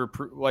when they never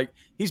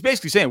he's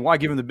basically saying why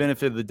give him the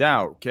benefit of the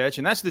doubt, catch?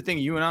 And that's the thing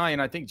you and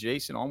I think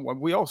Jason,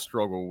 we all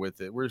struggle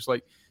with it. We're just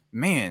like,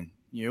 man,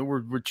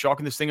 we're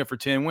chalking this thing up for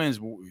 10 wins.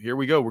 Here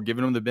we go. We're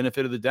giving them the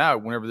benefit of the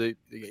doubt whenever they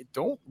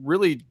don't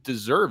really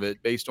deserve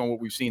it based on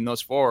what we've seen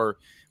thus far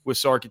with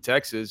Sark at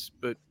Texas.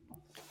 But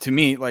to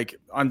me,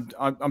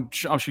 I'm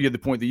sure you had the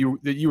point that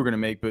you were going to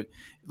make, but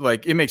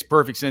it makes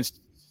perfect sense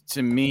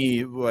to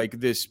me.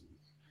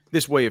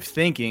 This way of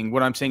thinking.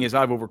 What I'm saying is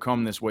I've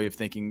overcome this way of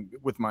thinking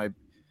with my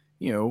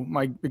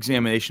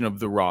examination of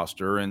the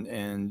roster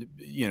and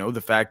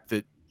the fact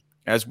that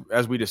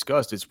as we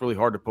discussed, it's really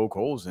hard to poke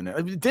holes in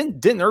it.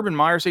 Didn't Urban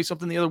Meyer say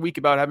something the other week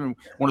about having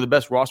one of the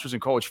best rosters in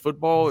college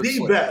football?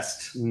 The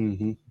best.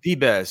 Mm-hmm. The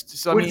best.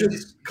 So, which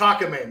is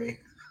cockamamie.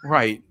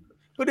 Right.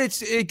 But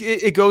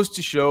it goes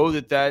to show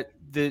that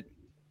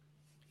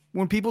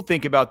when people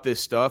think about this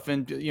stuff,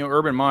 and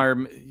Urban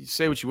Meyer,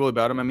 say what you will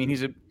about him, I mean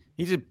he's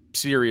a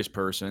serious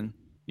person.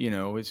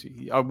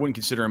 I wouldn't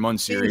consider him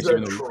unserious. He's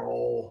a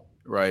troll.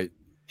 Right.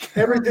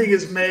 Everything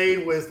is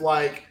made with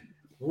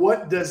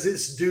what does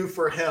this do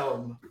for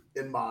him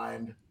in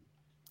mind?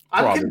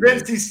 I'm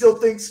convinced he still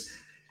thinks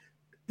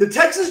the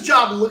Texas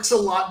job looks a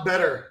lot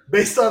better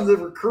based on the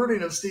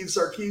recruiting of Steve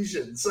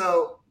Sarkisian.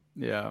 So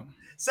yeah.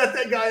 Set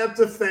that guy up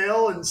to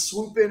fail and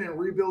swoop in and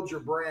rebuild your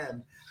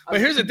brand. But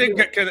here's the thing.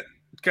 Can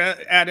I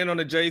add in on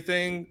the Jay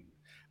thing?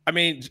 I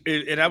mean,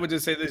 and I would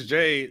just say this,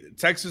 Jay,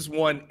 Texas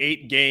won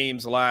 8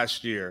 games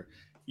last year.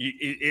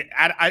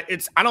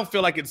 I don't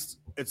feel like it's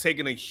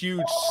taking a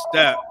huge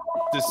step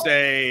to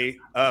say,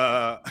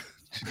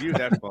 use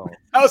that phone.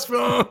 House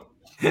phone.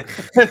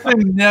 That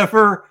thing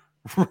never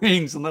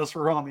rings unless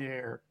we're on the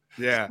air.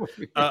 Yeah.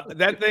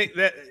 That thing,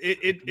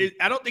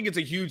 I don't think it's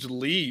a huge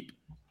leap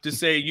to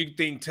say you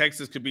think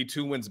Texas could be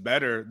 2 wins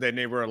better than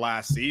they were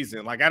last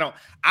season.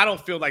 I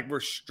don't feel like we're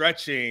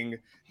stretching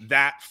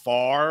that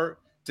far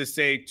to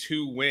say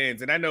 2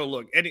 wins. And I know,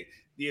 look,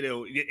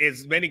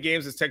 as many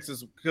games as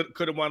Texas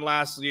could have won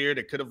last year,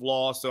 they could have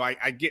lost. So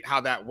I get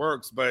how that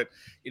works, but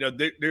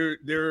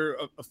they're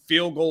a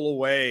field goal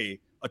away,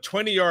 a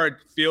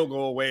 20-yard field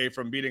goal away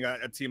from beating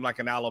a team like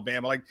an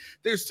Alabama.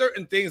 There's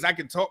certain things I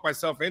can talk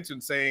myself into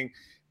and saying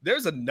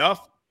there's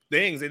enough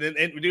things. And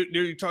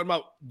you're talking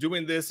about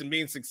doing this and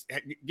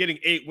getting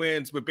 8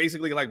 wins with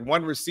basically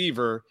one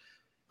receiver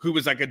who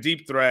was a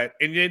deep threat.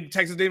 And then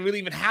Texas didn't really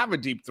even have a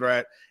deep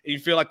threat. And you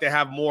feel like they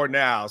have more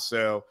now.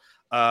 So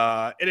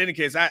in any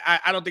case, I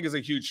don't think it's a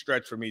huge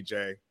stretch for me,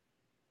 Jay.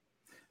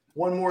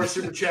 One more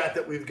super chat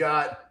that we've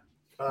got.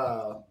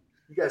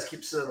 You guys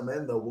keep sending them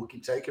in, though. We'll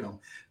keep taking them.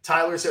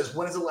 Tyler says,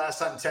 when is the last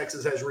time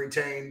Texas has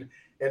retained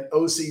an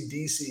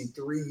OC-DC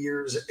 3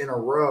 years in a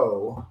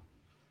row?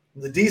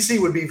 The DC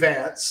would be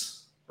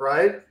Vance,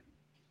 right?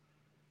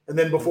 And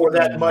then before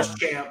that,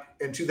 Muschamp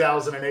in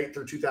 2008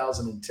 through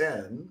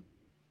 2010.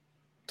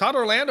 Todd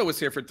Orlando was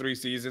here for 3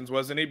 seasons,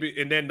 wasn't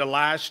he? And then the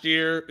last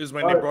year is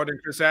when they brought in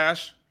Chris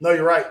Ash. No,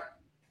 you're right.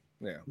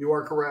 Yeah. You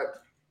are correct.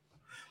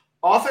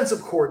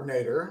 Offensive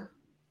coordinator.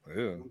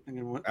 Ew.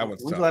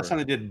 When's the last time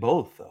they did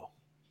both, though?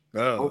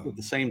 Both at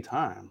the same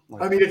time.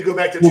 I mean, you have to go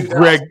back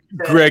to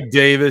Greg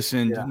Davis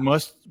and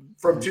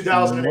from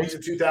 2008 to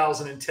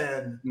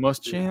 2010.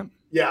 Muschamp?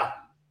 Yeah.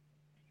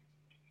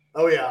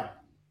 Oh, yeah.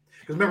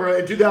 Because remember,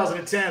 in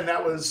 2010,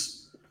 that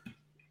was,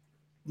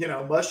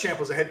 Muschamp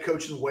was a head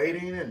coach in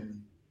waiting,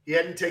 and he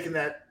hadn't taken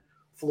that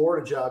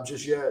Florida job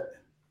just yet.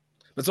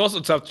 It's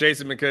also tough,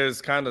 Jason,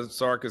 because kind of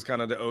Sark is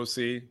kind of the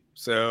OC.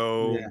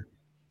 So,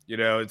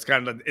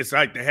 it's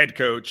like the head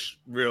coach,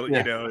 really,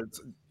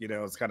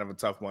 it's kind of a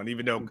tough one,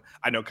 even though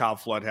I know Kyle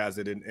Flood has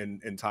it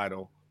in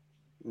title.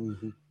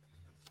 Mm-hmm.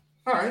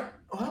 All right.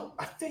 Well,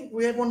 I think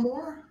we had one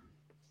more.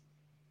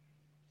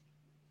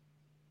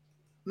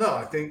 No,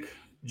 I think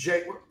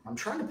Jay, I'm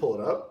trying to pull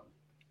it up.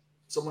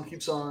 Someone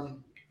keeps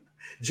on.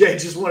 Jay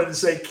just wanted to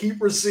say,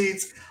 keep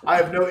receipts. I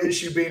have no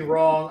issue being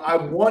wrong. I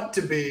want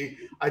to be.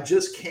 I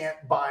just can't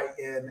buy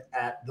in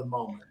at the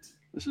moment.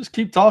 Let's just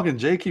keep talking.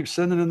 Jay keeps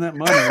sending in that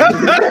money.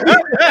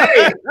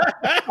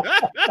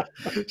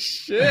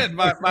 Shit,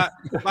 by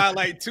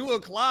like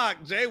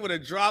 2:00, Jay would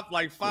have dropped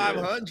like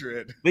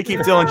 500. They keep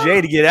telling Jay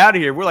to get out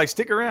of here. We're like,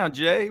 stick around,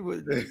 Jay.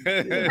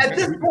 At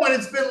this point,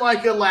 it's been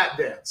like a lap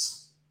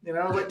dance.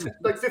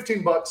 Like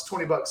 $15,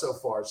 $20 so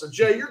far. So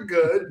Jay, you're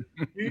good.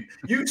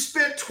 You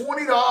spent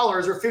 $20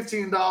 or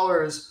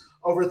 $15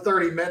 over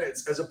 30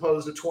 minutes as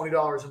opposed to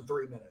 $20 in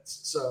 3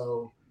 minutes.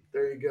 So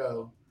there you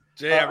go.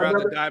 Jay, I'd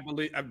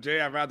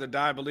rather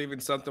die believing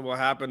something will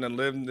happen than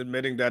live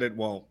admitting that it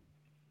won't.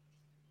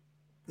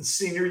 The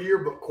senior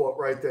yearbook quote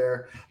right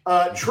there.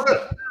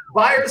 Trip,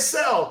 buy or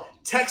sell.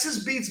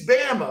 Texas beats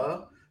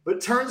Bama,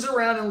 but turns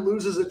around and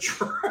loses a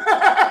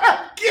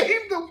trap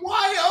game to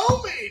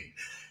Wyoming.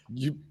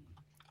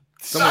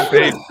 Someone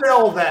paid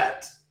sell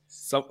that.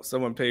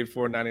 Someone paid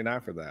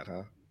 $4.99 for that,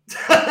 huh?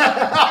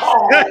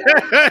 Oh.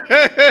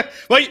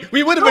 Well,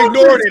 we would have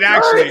ignored it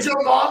actually.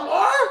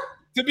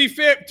 To be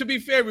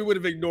fair, we would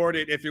have ignored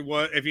it if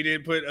he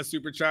didn't put a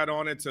super chat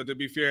on it. So to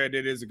be fair, it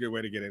is a good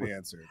way to get an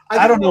answer.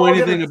 I don't know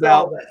anything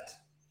about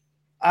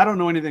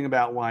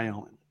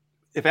Wyoming.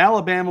 If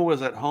Alabama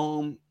was at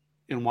home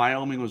and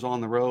Wyoming was on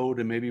the road,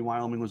 and maybe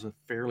Wyoming was a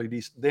fairly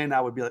decent, then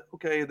I would be like,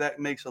 okay, that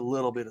makes a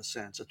little bit of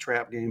sense, a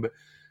trap game. But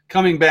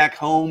coming back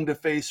home to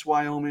face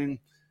Wyoming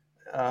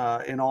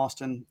in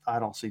Austin, I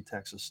don't see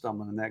Texas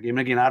stumbling in that game.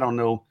 Again, I don't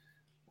know.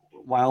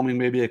 Wyoming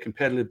may be a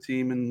competitive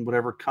team in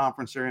whatever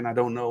conference they're in. I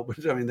don't know,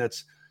 but I mean,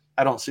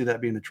 I don't see that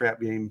being a trap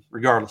game,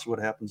 regardless of what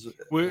happens.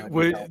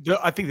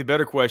 I think the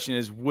better question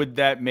is, would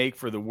that make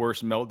for the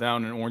worst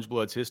meltdown in Orange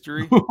Blood's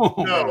history?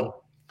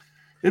 No.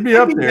 It'd be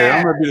up there.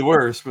 I'm going to be the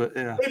worst, but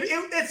yeah.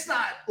 It's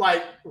not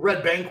like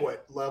Red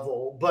Banquet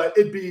level, but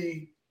it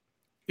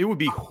would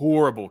be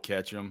horrible,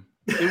 Ketchum.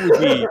 It would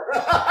be.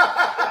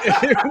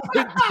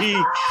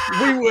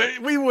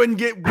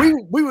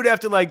 We would have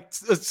to like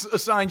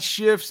assign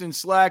shifts and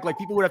Slack. Like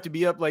people would have to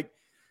be up like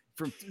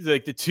from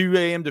like the 2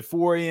 a.m. to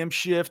 4 a.m.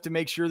 shift to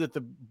make sure that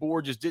the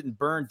board just didn't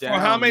burn down. For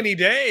how many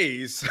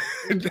days?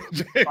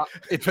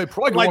 It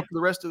probably go on for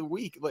the rest of the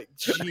week. Like,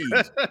 geez.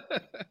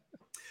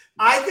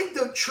 I think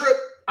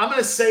I'm going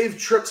to save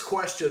Tripp's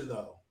question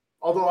though.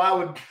 Although I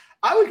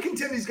would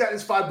contend he's gotten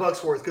his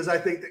 $5 worth because I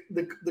think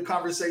the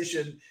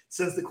conversation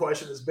since the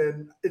question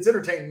it's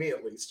entertained me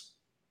at least.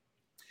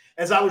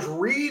 As I was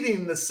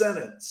reading the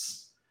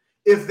sentence,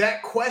 if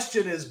that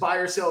question is buy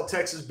or sell,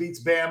 Texas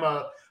beats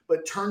Bama,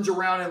 but turns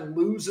around and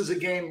loses a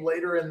game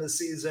later in the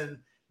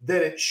season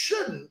that it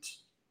shouldn't,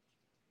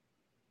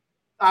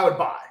 I would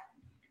buy.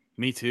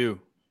 Me too.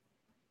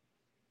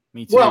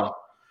 Well,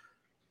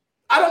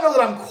 I don't know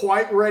that I'm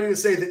quite ready to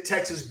say that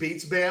Texas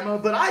beats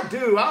Bama, but I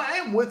do. I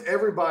am with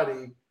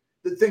everybody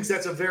that thinks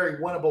that's a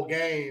very winnable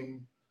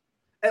game.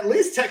 At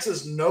least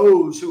Texas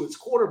knows who its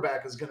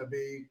quarterback is going to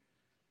be.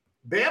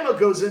 Bama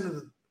goes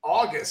into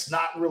August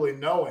not really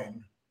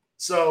knowing.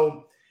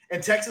 So,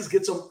 and Texas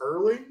gets them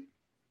early.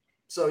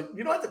 So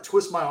you don't have to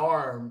twist my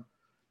arm.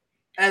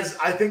 As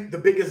I think the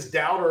biggest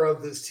doubter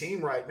of this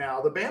team right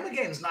now, the Bama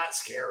game's not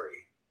scary.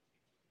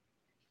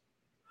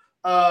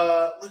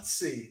 Let's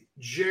see.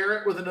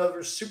 Jarrett with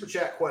another super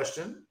chat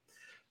question.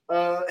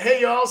 Hey,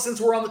 y'all, since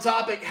we're on the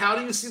topic, how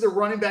do you see the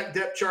running back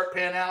depth chart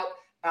pan out?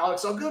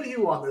 Alex, I'll go to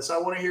you on this. I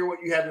want to hear what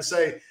you have to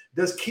say.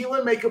 Does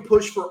Keelan make a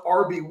push for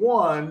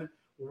RB1?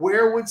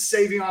 Where would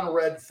Savion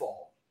Red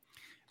fall?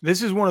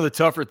 This is one of the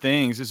tougher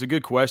things. It's a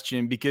good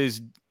question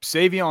because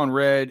Savion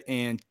Red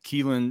and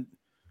Keelan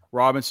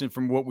Robinson,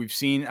 from what we've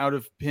seen out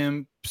of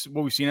him,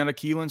 what we've seen out of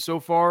Keelan so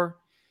far,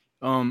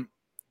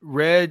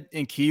 Red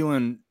and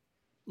Keelan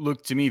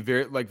look to me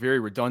very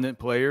redundant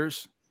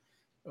players.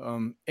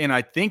 And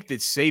I think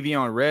that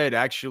Savion Red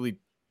actually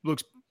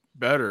looks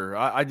better.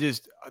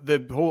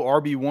 The whole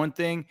RB1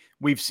 thing,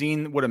 we've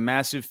seen what a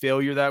massive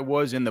failure that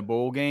was in the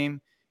bowl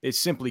game. It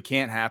simply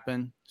can't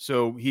happen.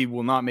 So he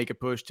will not make a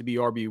push to be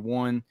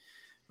RB1.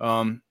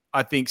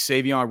 I think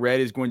Savion Red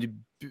is going to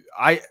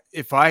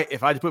if I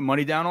had to put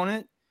money down on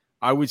it,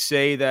 I would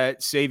say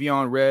that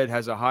Savion Red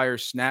has a higher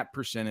snap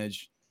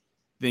percentage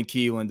than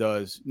Keelan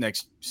does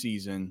next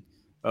season,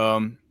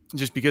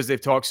 just because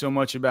they've talked so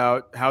much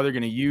about how they're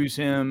going to use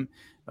him.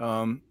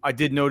 I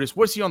did notice.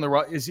 What's he on the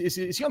roster?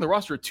 Is he on the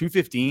roster at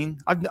 215?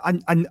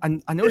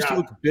 I noticed he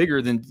looks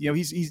bigger than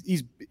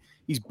he's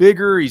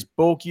bigger. He's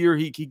bulkier.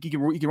 He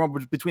can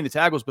run between the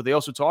tackles. But they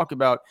also talk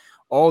about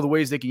all the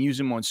ways they can use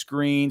him on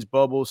screens,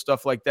 bubbles,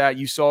 stuff like that.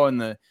 You saw in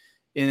the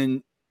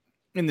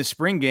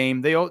spring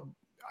game,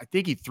 I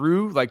think he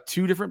threw like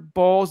 2 different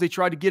balls. They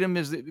tried to get him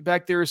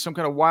back there as some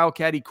kind of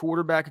wildcatty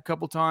quarterback a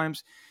couple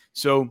times.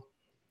 So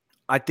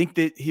I think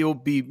that he'll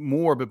be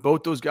more, but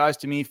both those guys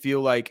to me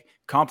feel like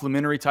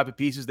complementary type of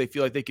pieces. They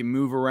feel like they can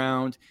move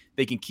around.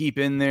 They can keep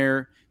in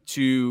there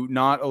to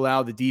not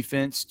allow the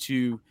defense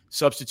to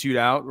substitute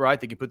out,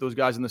 right? They can put those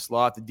guys in the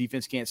slot. The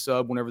defense can't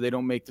sub whenever they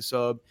don't make the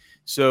sub.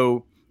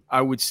 So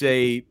I would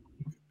say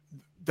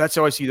that's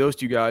how I see those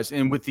 2 guys.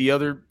 And with the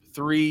other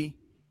 3,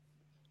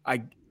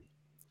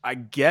 I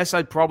guess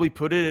I'd probably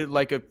put it at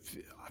like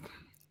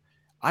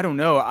I don't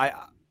know.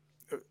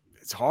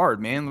 It's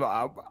hard, man.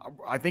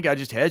 I think I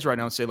just hedge right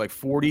now and say like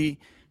 40%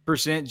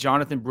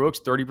 Jonathan Brooks,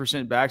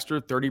 30%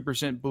 Baxter,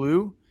 30%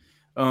 Blue.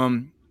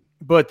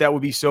 But that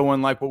would be so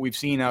unlike what we've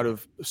seen out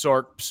of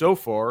Sark so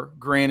far.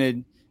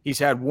 Granted, he's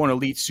had one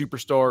elite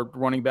superstar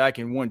running back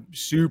and one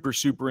super,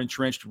 super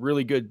entrenched,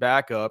 really good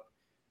backup.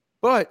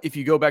 But if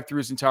you go back through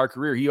his entire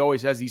career, he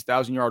always has these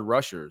 1,000-yard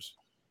rushers.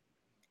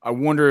 I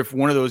wonder if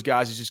one of those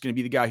guys is just going to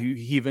be the guy who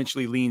he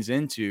eventually leans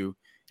into.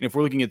 And if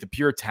we're looking at the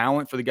pure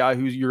talent for the guy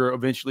who you're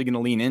eventually going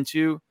to lean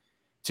into,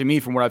 to me,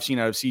 from what I've seen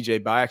out of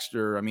CJ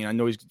Baxter, I mean, I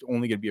know he's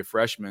only going to be a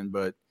freshman,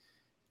 but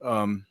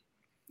from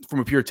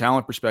a pure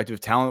talent perspective,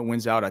 if talent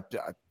wins out, I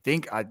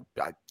think I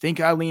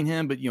lean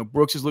him. But,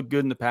 Brooks has looked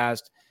good in the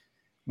past.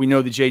 We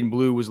know that Jaden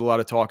Blue was a lot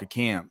of talk at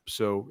camp.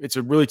 So it's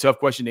a really tough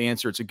question to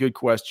answer. It's a good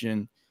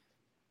question.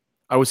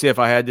 I would say if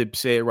I had to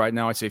say it right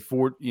now, I'd say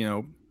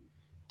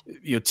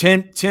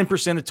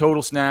 10% of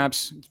total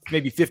snaps,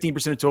 maybe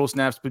 15% of total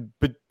snaps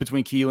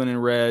between Keelan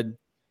and Red.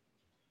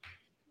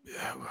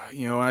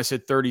 I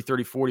said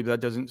 30, 40, but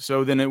that doesn't.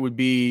 So then it would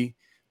be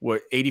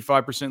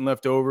 85%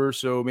 left over.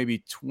 So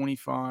maybe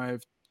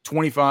 25,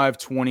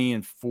 20,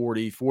 and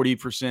 40.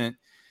 40%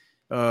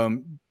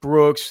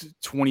 Brooks,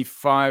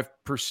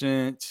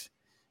 25%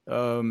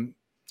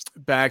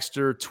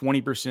 Baxter,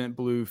 20%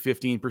 Blue,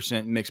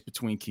 15% mixed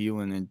between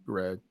Keelan and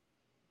Red.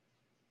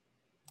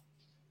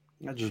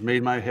 That just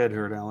made my head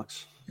hurt,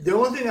 Alex. The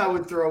only thing I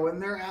would throw in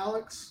there,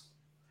 Alex,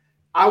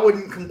 I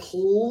wouldn't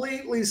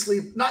completely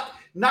sleep. Not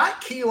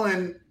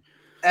Keelan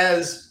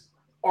as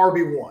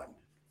RB1,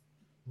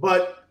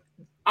 but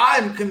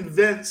I'm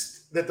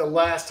convinced that the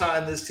last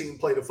time this team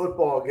played a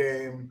football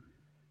game,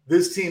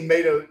 this team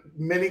made a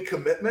mini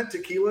commitment to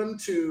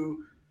Keelan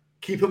to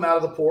keep him out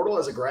of the portal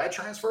as a grad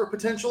transfer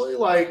potentially.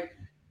 Like,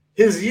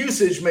 his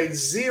usage made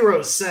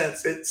 0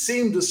 sense. It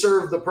seemed to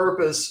serve the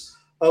purpose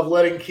of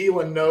letting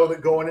Keelan know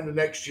that going into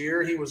next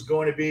year, he was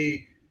going to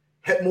be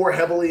more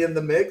heavily in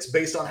the mix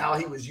based on how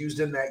he was used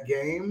in that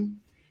game.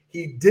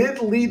 He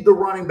did lead the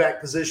running back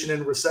position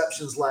in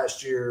receptions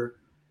last year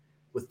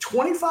with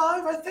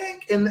 25, I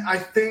think. And I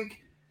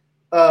think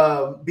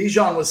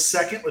Bijan was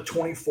second with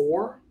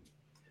 24.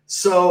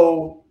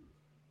 So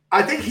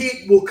I think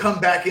he will come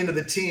back into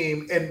the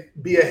team and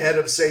be ahead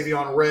of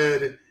Savion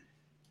Red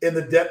in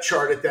the depth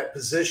chart at that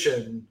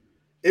position.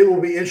 It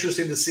will be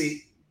interesting to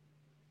see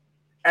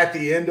at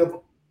the end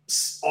of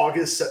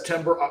August,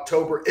 September,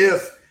 October,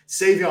 if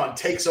Savion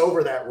takes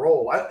over that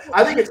role.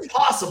 I think it's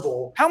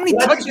possible. How many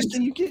touches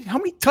can you get? How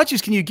many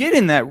touches can you get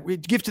in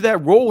that give to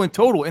that role in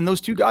total? And those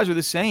 2 guys are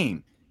the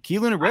same.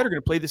 Keelan and Red are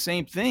going to play the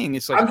same thing.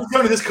 It's like, I'm just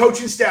telling you, this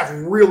coaching staff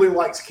really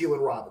likes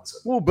Keelan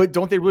Robinson. Well, but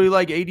don't they really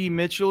like A.D.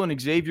 Mitchell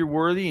and Xavier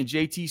Worthy and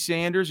J.T.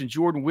 Sanders and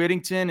Jordan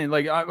Whittington? And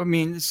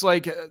it's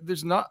like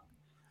there's not.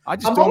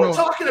 I'm only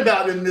talking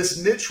about in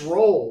this niche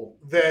role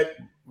that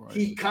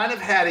he kind of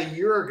had a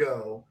year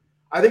ago.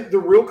 I think the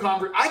real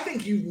I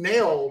think you've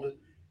nailed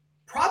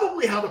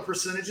probably how the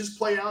percentages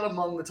play out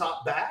among the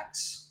top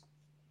backs.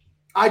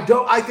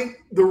 I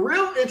think the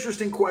real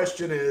interesting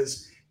question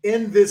is,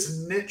 in this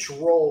niche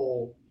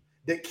role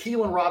that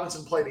Keelan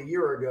Robinson played a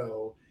year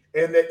ago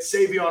and that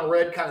Savion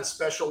Red kind of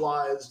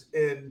specialized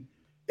in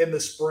the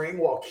spring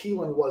while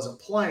Keelan wasn't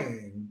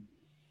playing.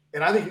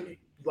 And I think,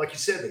 like you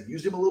said, they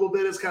used him a little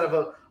bit as kind of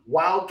a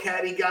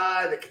wildcatty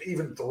guy that can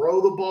even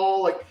throw the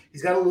ball. Like,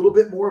 he's got a little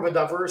bit more of a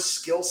diverse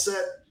skill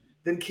set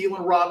than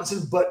Keelan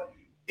Robinson, but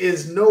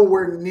is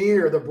nowhere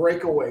near the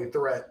breakaway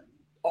threat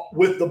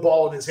with the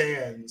ball in his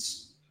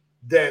hands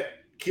that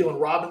Keelan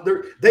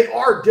Robinson. They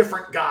are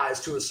different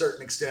guys to a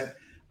certain extent.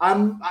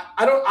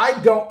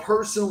 I don't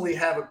personally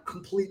have a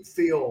complete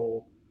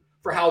feel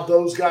for how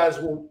those guys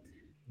will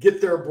get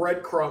their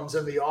breadcrumbs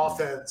in the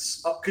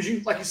offense.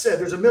 Because like you said,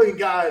 there's a million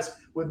guys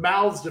with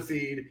mouths to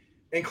feed,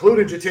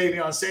 including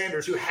Jatavion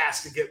Sanders, who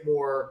has to get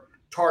more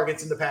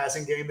targets in the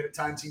passing game, and at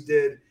times he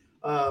did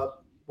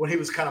when he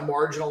was kind of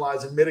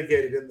marginalized and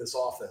mitigated in this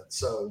offense.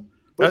 So,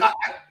 but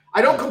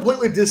I don't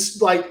completely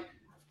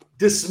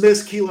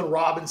dismiss Keelan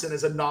Robinson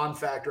as a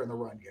non-factor in the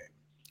run game?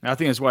 I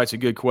think that's why it's a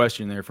good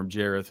question there from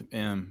Jareth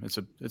M.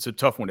 It's a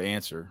tough one to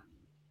answer.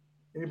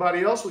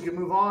 Anybody else? We can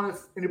move on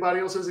if anybody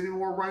else has any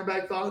more running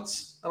back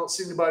thoughts. I don't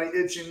see anybody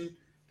itching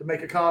to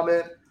make a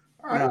comment.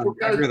 All right.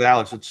 I agree with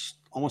Alex. It's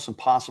almost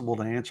impossible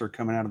to answer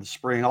coming out of the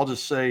spring. I'll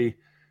just say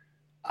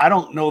I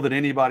don't know that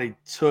anybody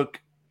took,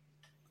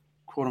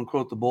 quote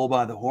unquote, the bull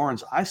by the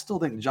horns. I still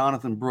think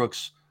Jonathan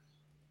Brooks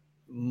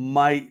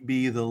might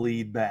be the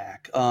lead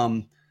back.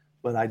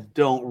 But I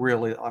don't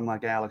really, I'm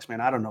like Alex,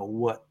 man, I don't know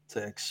what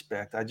to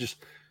expect. I just,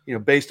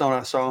 based on what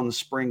I saw in the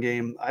spring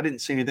game, I didn't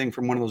see anything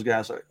from one of those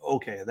guys like,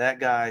 okay, that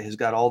guy has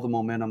got all the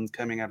momentum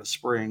coming out of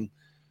spring.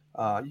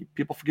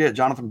 People forget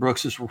Jonathan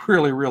Brooks is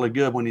really, really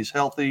good when he's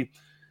healthy.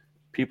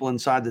 People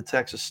inside the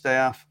Texas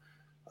staff,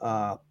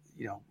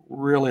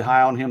 really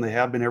high on him. They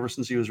have been ever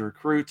since he was a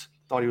recruit.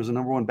 Thought he was the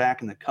number one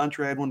back in the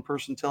country. I had one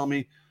person tell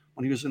me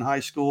when he was in high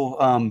school.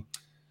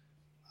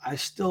 I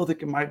still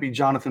think it might be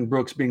Jonathan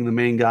Brooks being the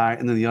main guy,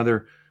 and then the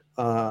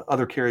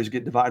other carries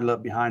get divided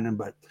up behind him.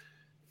 But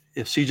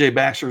if CJ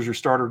Baxter is your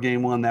starter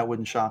game one, that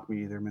wouldn't shock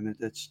me either. I mean,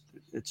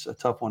 it's a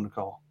tough one to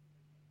call.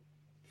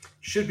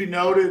 Should be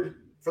noted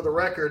for the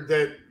record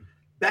that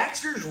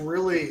Baxter's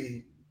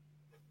really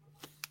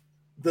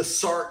the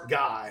Sark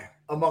guy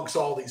amongst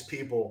all these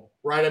people,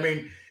 right? I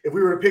mean, if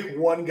we were to pick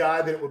one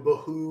guy that it would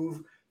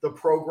behoove the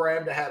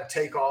program to have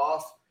take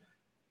off,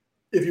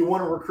 if you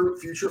want to recruit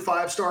future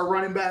 5-star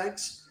running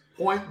backs,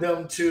 point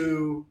them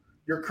to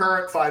your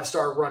current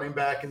 5-star running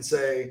back and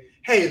say,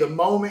 hey, the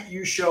moment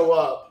you show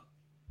up,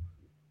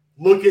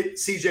 look at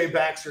CJ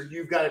Baxter.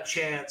 You've got a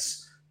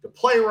chance to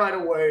play right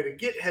away, to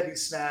get heavy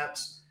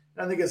snaps.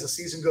 And I think as the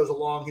season goes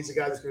along, he's a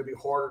guy that's going to be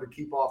harder to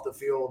keep off the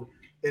field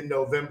in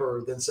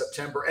November than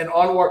September. And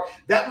onward,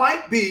 that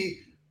might be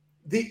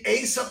the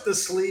ace up the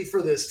sleeve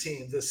for this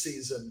team this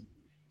season,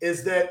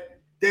 is that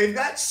they've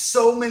got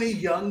so many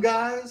young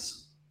guys.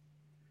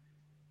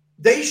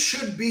 They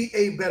should be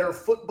a better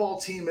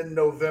football team in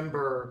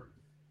November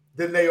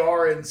than they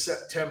are in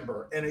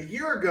September. And a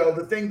year ago,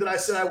 the thing that I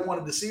said I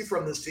wanted to see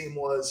from this team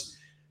was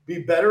be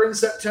better in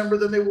September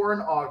than they were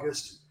in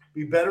August,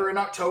 be better in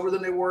October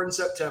than they were in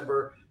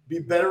September, be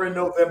better in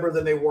November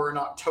than they were in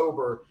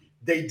October.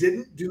 They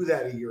didn't do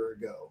that a year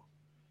ago.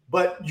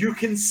 But you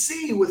can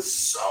see with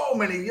so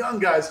many young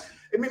guys,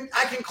 I mean,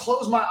 I can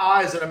close my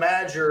eyes and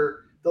imagine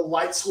the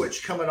light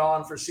switch coming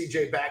on for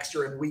CJ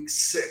Baxter in week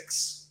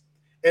 6.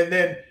 And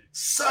then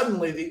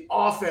suddenly the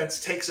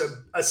offense takes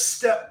a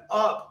step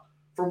up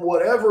from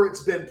whatever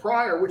it's been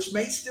prior, which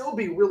may still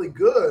be really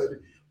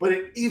good, but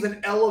it even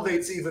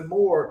elevates even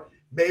more.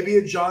 Maybe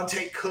a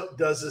Jonte Cook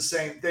does the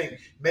same thing.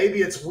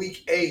 Maybe it's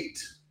week 8,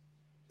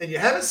 and you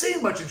haven't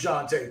seen much of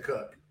Jonte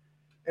Cook.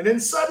 And then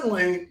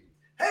suddenly,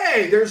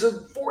 hey, there's a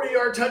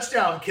 40-yard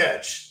touchdown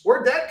catch.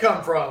 Where'd that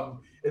come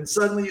from? And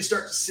suddenly you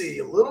start to see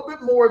a little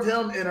bit more of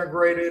him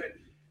integrated.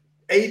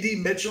 A.D.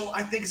 Mitchell,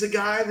 I think, is a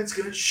guy that's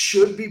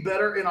should be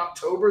better in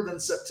October than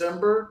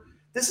September.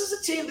 This is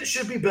a team that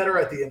should be better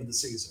at the end of the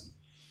season.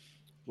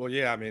 Well,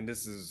 yeah, I mean,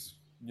 this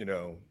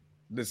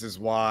is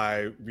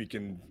why we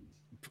can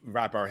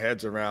wrap our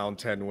heads around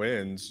 10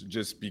 wins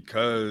just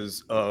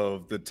because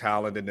of the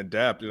talent and the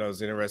depth. It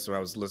was interesting when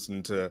I was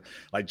listening to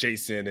like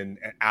Jason and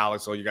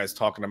Alex, all you guys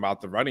talking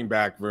about the running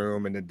back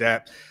room and the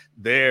depth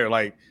there.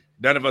 Like,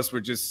 none of us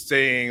were just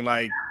saying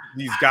like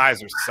these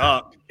guys are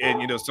suck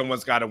and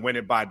someone's got to win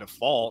it by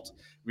default.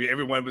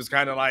 Everyone was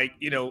kind of like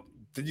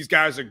these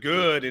guys are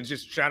good and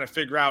just trying to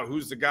figure out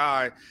who's the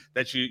guy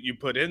that you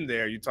put in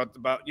there. You talked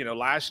about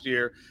last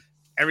year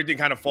everything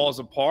kind of falls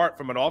apart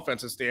from an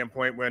offensive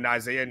standpoint when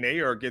Isaiah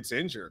Nayer gets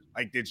injured.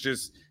 Like it's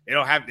just they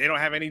don't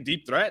have any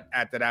deep threat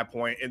at that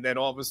point. And then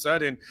all of a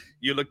sudden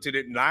you looked at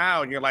it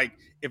now and you're like,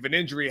 if an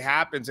injury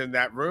happens in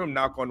that room,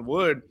 knock on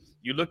wood,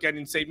 you look at it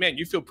and say, man,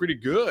 you feel pretty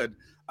good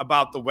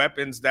about the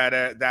weapons that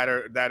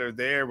are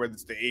there, whether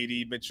it's the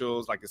A.D.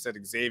 Mitchells, like I said,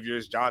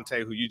 Xavier's,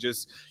 Jonte, who you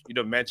just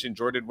mentioned,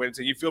 Jordan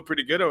Winston. You feel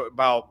pretty good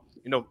about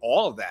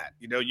all of that.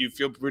 You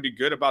feel pretty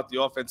good about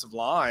the offensive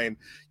line.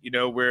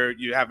 Where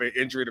you have an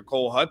injury to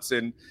Cole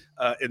Hudson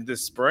in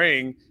this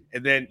spring,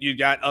 and then you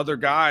got other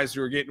guys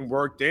who are getting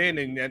worked in,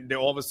 and then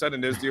all of a sudden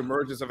there's the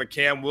emergence of a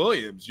Cam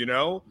Williams.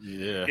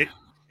 Yeah.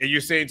 And you're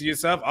saying to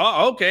yourself,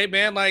 oh, okay,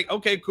 man, like,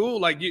 okay,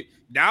 cool. Like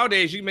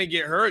nowadays you may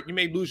get hurt, you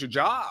may lose your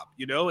job,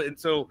 and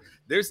so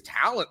there's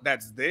talent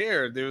that's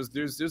there.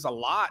 There's a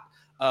lot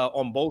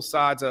on both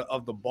sides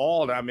of the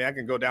ball. I mean, I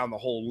can go down the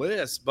whole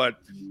list, but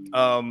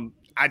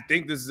I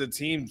think this is a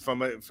team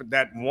from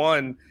that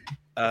one.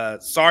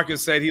 Sark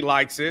has said he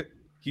likes it.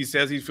 He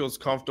says he feels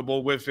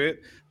comfortable with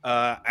it.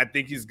 I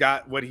think he's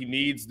got what he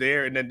needs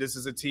there. And then this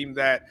is a team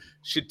that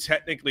should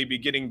technically be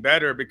getting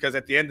better because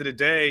at the end of the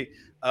day,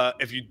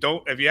 if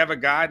you have a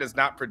guy that's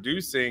not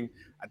producing,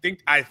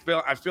 I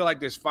feel like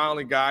there's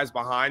finally guys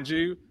behind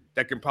you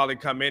that can probably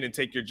come in and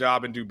take your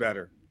job and do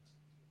better.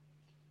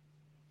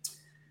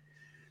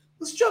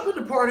 Let's jump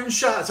into parting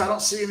shots. I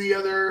don't see any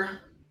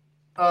other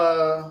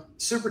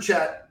super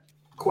chat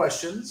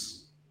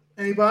questions.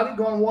 Anybody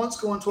going once,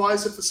 going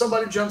twice? If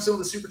somebody jumps in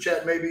with a super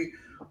chat, maybe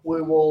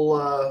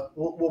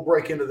we'll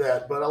break into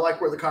that. But I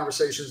like where the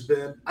conversation's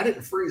been. I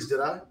didn't freeze, did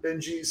I?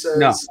 Benji says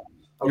no. Okay.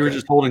 You were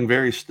just holding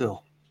very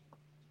still.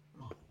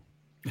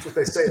 That's what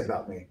they say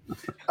about me.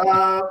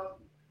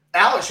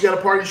 Alex, you got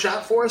a party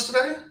shot for us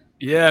today?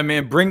 Yeah,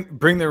 man,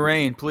 bring the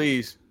rain,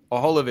 please.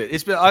 All of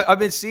it. I've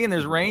been seeing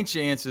there's rain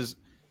chances.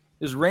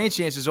 There's rain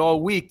chances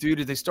all week, dude.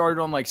 They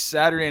started on like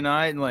Saturday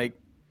night, and like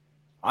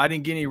I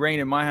didn't get any rain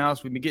in my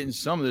house. We've been getting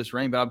some of this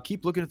rain, but I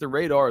keep looking at the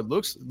radar. It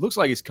looks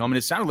like it's coming.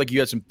 It sounded like you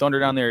had some thunder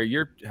down there at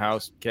your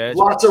house, Catch.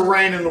 Lots of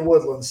rain in the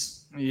Woodlands.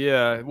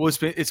 Yeah, well,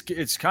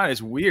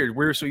 it's weird.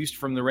 We're so used to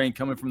from the rain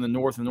coming from the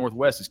north and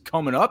northwest. It's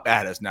coming up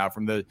at us now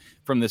from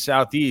the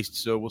southeast.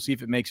 So we'll see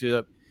if it makes it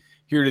up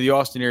here to the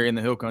Austin area in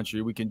the Hill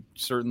Country. We can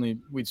certainly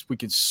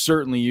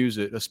use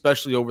it,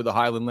 especially over the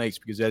Highland Lakes,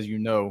 because as you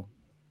know,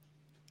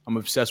 I'm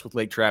obsessed with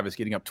Lake Travis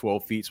getting up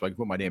 12 feet so I can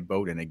put my damn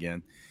boat in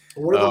again.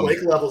 What are the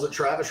lake levels at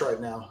Travis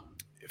right now?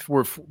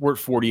 We're at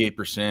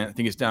 48%. I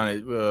think it's down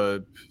at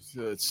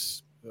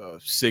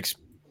 6.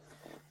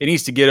 It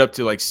needs to get up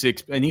to like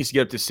 6. It needs to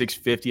get up to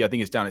 650. I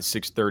think it's down at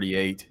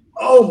 638.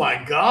 Oh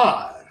my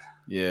God.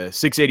 Yeah,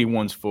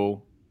 681's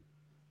full.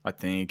 I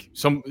think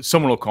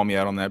someone will call me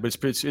out on that, but it's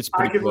pretty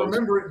I can close.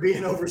 remember it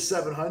being over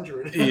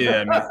 700.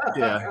 Yeah,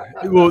 yeah.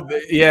 Well,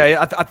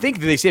 yeah. I think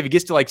they say if it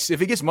gets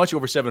much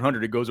over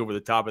 700, it goes over the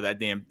top of that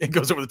dam. It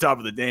goes over the top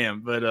of the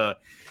dam. But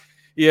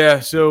yeah.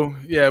 So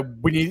yeah,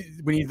 we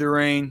need the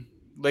rain.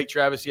 Lake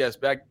Travis, yes,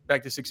 back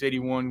to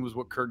 681 was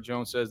what Kirk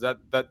Jones says.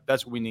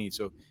 That's what we need.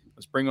 So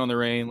let's bring on the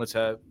rain. Let's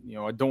have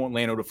I don't want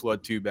Llano to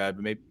flood too bad,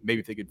 but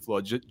maybe if they could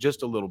flood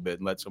just a little bit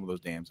and let some of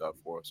those dams out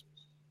for us.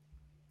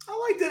 I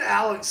like that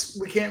Alex,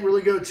 we can't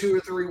really go 2 or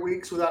 3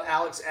 weeks without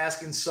Alex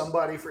asking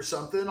somebody for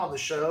something on the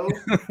show.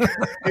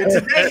 And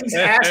today he's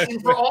asking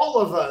for all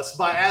of us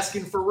by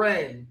asking for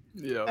rain.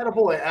 Yeah.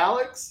 Attaboy,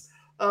 Alex.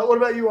 What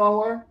about you,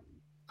 Anwar?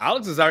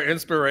 Alex is our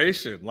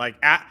inspiration. Like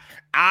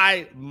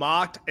I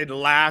mocked and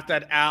laughed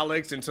at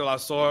Alex until I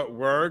saw it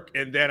work,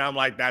 and then I'm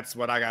like, that's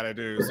what I got to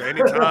do. So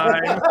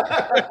anytime.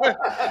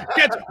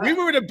 We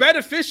were the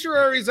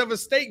beneficiaries of a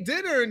steak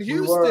dinner in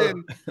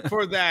Houston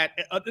for that.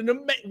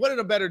 One of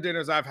the better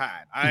dinners I've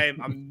had.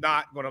 I'm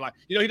not going to lie.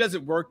 He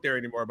doesn't work there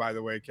anymore, by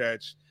the way,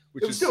 Catch.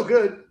 It was still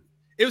good.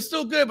 It was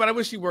still good, but I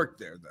wish he worked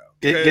there, though.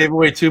 It gave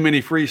away too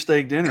many free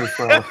steak dinners,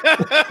 bro.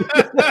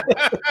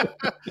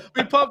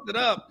 We pumped it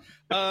up.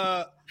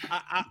 I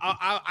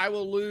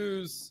will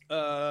lose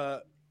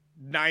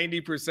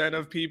 90%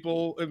 of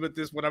people with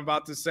this. What I'm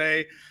about to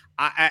say,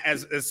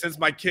 since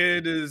my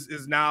kid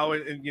is now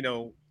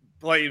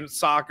playing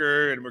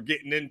soccer and we're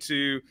getting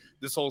into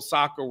this whole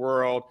soccer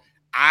world,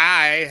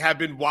 I have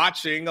been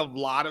watching a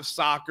lot of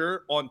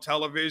soccer on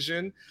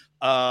television.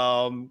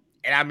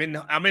 And I'm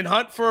in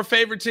hunt for a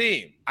favorite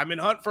team. I'm in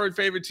hunt for a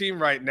favorite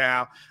team right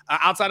now.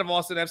 Outside of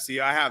Austin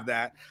FC, I have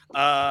that.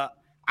 I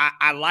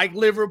like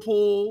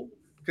Liverpool.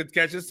 Could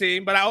catch his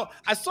team, but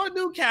I saw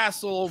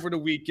Newcastle over the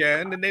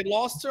weekend, and they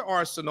lost to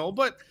Arsenal.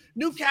 But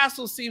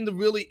Newcastle seemed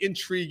really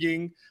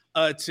intriguing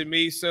to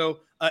me. So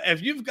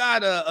if you've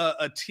got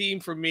a team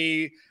for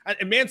me,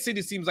 and Man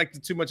City seems like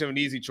too much of an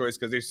easy choice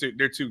because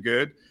they're too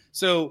good.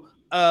 So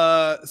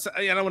I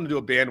don't want to do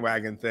a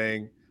bandwagon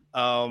thing.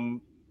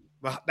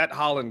 That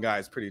Holland guy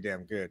is pretty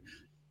damn good.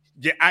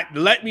 Yeah,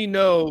 let me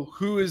know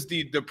who is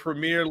the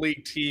Premier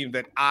League team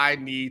that I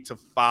need to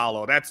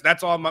follow. That's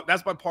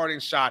my parting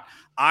shot.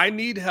 I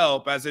need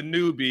help as a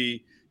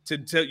newbie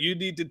you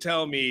need to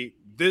tell me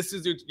this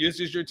is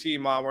your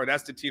team, or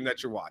that's the team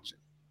that you're watching.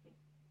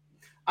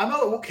 I'm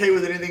not okay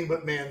with anything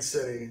but Man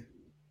City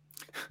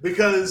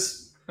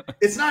because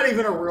it's not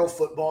even a real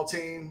football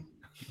team.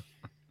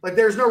 Like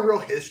there's no real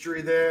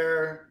history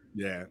there.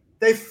 Yeah,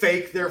 they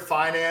fake their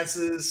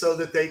finances so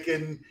that they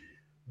can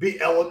be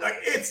eligible.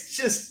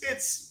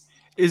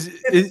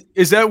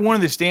 Is that one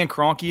of the Stan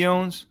Kroenke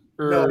owns?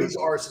 No, he's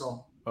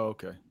Arsenal. Oh,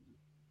 okay.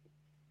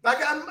 Like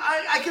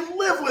I can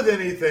live with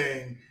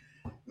anything,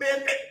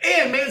 man.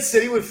 And Man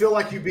City would feel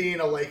like you being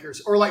a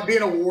Lakers or like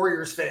being a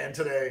Warriors fan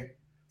today.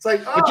 It's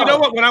like, but you know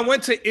what? When I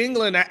went to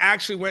England, I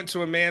actually went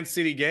to a Man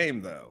City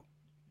game though.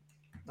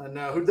 I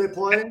know. Who'd they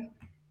play?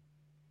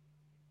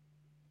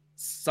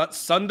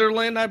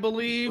 Sunderland, I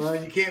believe. Well,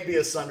 you can't be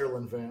a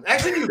Sunderland fan.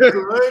 Actually, you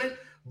could.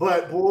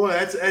 But boy,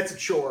 that's a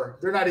chore.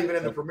 They're not even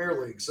in the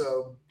Premier League,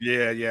 so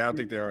yeah, I don't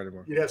think they are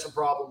anymore. You'd have some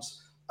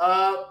problems.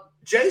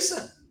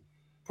 Jason,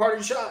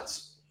 parting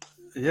shots.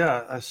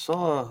 Yeah, I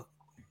saw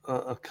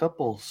a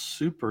couple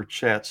super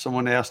chats.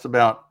 Someone asked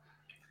about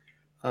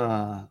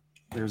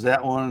there's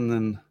that one, and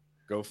then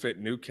Go Fit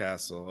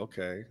Newcastle.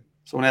 Okay.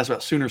 Someone asked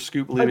about Sooner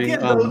Scoop leaving.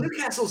 Again, though,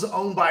 Newcastle's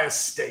owned by a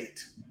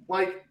state.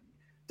 Like,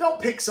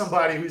 don't pick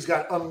somebody who's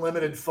got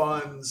unlimited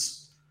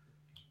funds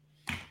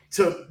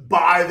to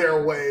buy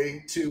their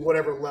way to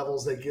whatever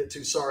levels they get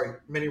to. Sorry,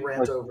 mini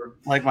rant over.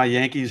 Like my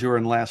Yankees who are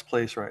in last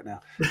place right now.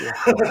 Yeah.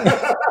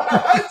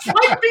 It's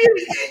like being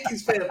a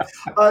Yankees fan.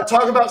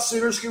 Talk about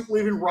Sooner Scoop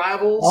leaving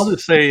Rivals. I'll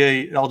just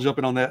say, I'll jump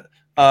in on that.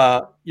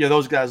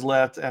 Those guys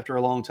left after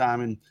a long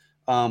time, and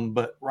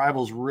but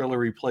Rivals really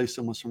replaced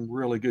them with some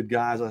really good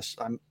guys.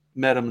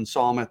 met him and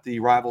saw him at the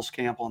Rivals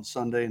camp on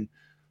Sunday. And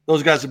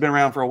those guys have been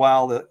around for a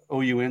while. The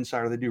OU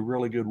Insider, they do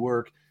really good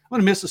work. I'm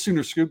going to miss the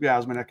Sooner Scoop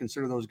guys. I mean, I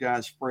consider those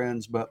guys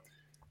friends, but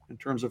in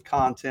terms of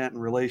content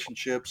and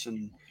relationships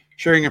and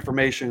sharing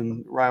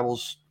information,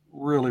 Rivals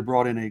really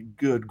brought in a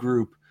good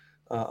group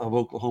of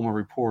Oklahoma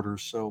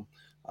reporters. So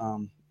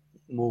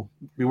we'll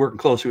be working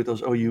closely with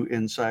those OU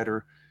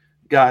Insider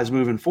guys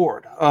moving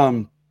forward.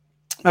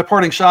 My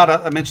parting shot,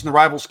 I mentioned the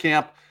Rivals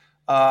camp.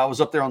 I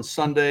was up there on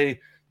Sunday,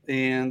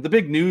 and the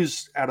big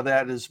news out of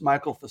that is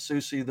Michael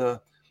Fasusi,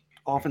 the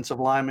offensive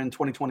lineman,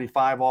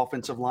 2025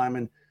 offensive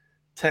lineman.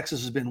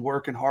 Texas has been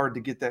working hard to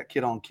get that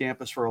kid on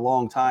campus for a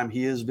long time.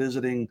 He is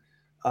visiting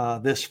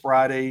this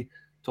Friday.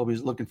 Told me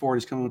he's looking forward.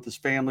 He's coming with his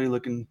family,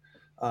 looking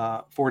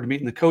forward to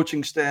meeting the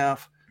coaching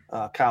staff,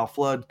 Kyle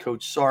Flood,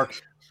 Coach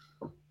Sark.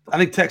 I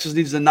think Texas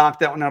needs to knock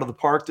that one out of the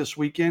park this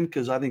weekend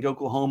because I think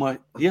Oklahoma,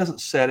 he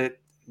hasn't said it.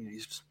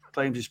 He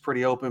claims he's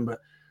pretty open, but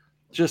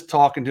just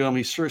talking to him,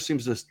 he sure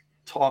seems to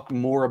talk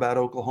more about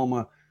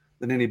Oklahoma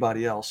than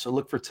anybody else. So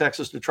look for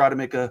Texas to try to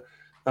make a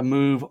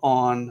move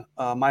on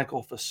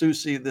Michael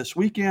Fasusi this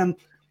weekend.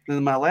 And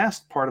then my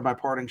last part of my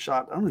parting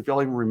shot, I don't know if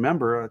y'all even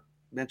remember, I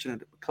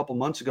mentioned it a couple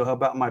months ago, how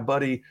about my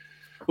buddy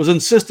was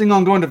insisting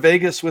on going to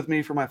Vegas with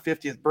me for my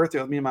 50th birthday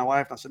with me and my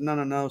wife. And I said,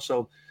 no.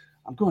 So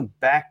I'm going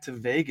back to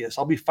Vegas.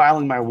 I'll be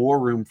filing my war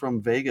room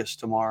from Vegas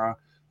tomorrow.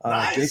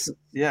 Nice.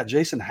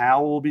 Jason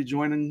Howell will be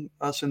joining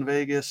us in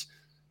Vegas.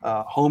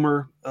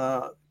 Homer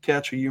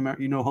Ketch, who you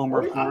know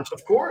Homer,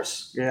 of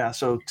course. Yeah,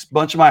 so a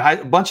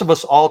bunch of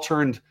us all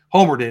turned.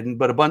 Homer didn't,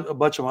 but a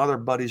bunch of other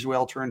buddies we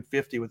all turned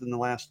 50 within the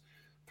last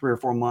 3 or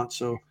 4 months.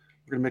 So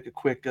we're gonna make a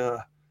quick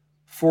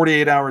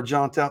 48-hour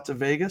jaunt out to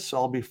Vegas. So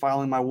I'll be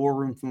filing my war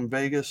room from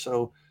Vegas.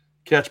 So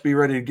Ketch, be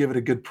ready to give it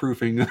a good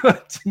proofing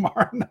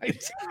tomorrow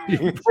night.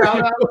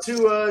 Shout out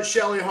to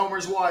Shelly,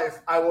 Homer's wife.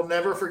 I will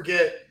never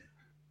forget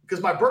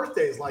because my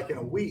birthday is like in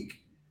a week.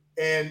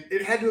 And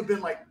it had to have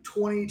been like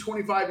 20,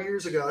 25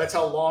 years ago. That's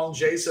how long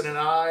Jason and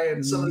I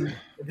and some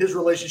of his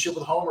relationship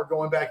with Homer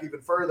going back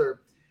even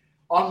further.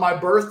 On my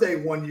birthday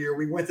one year,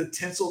 we went to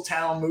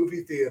Tinseltown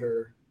Movie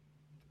Theater.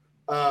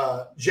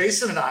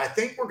 Jason and I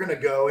think we're going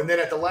to go. And then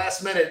at the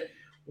last minute,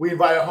 we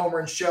invited Homer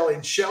and Shelly.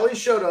 And Shelly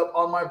showed up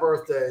on my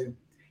birthday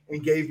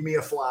and gave me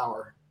a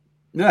flower.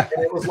 Yeah.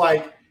 And it was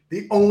like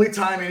the only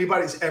time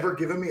anybody's ever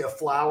given me a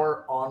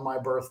flower on my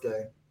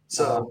birthday.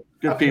 So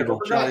good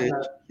people, Shelly.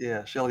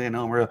 Yeah, Shelly and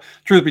Homer.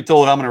 Truth be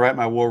told, I'm going to write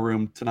my war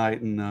room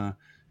tonight and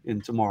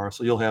tomorrow,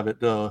 so you'll have it.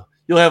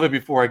 You'll have it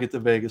before I get to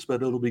Vegas,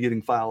 but it'll be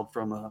getting filed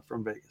from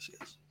Vegas.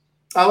 Yes.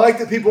 I like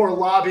that people are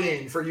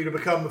lobbying for you to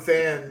become a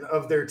fan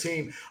of their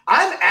team.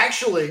 I'm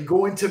actually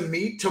going to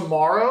meet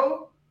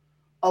tomorrow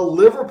a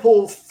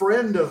Liverpool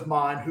friend of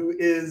mine who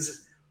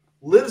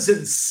lives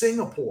in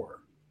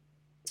Singapore.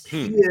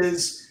 He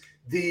is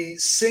the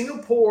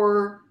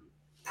Singapore.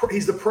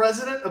 He's the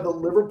president of the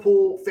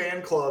Liverpool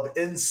fan club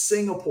in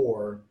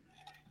Singapore.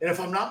 And if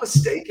I'm not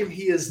mistaken,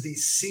 he is the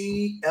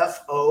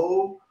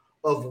CFO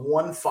of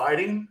One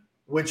Fighting,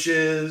 which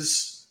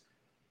is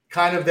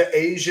kind of the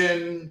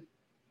Asian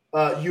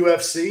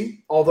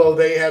UFC, although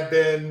they have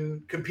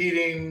been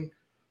competing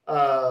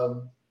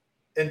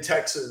in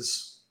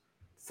Texas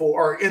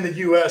or in the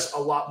U.S. a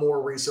lot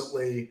more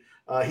recently.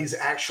 He's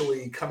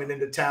actually coming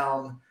into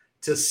town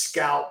to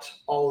scout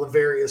all the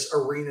various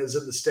arenas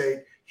in the state.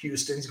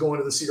 Houston. He's going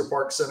to the Cedar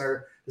Park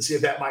Center to see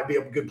if that might be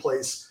a good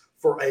place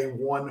for a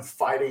One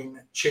Fighting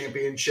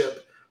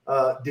championship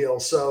deal.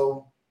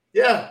 So,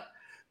 yeah,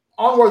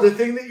 onward. The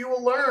thing that you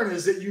will learn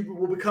is that you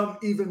will become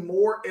even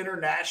more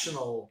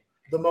international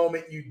the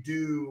moment you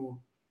do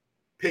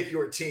pick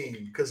your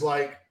team. Because,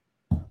 like,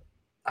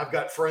 I've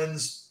got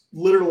friends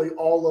literally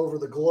all over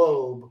the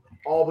globe,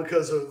 all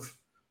because of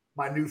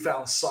my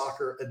newfound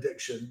soccer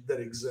addiction that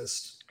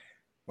exists.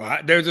 Well,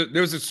 there's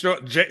a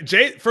story.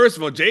 Jay, first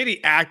of all, Jay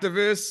the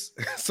activist.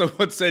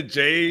 Someone said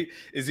Jay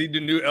is he the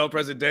new El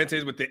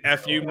Presidente with the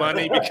FU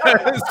money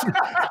because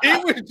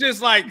it was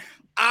just like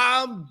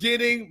I'm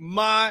getting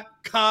my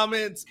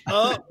comments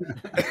up.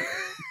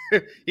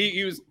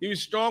 he was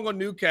strong on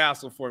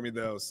Newcastle for me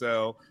though.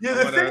 So yeah,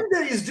 the thing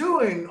that he's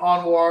doing,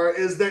 Anwar,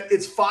 is that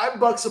it's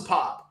 $5 a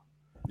pop.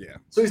 Yeah.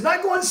 So he's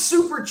not going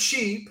super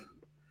cheap,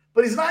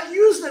 but he's not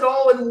using it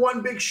all in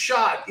one big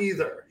shot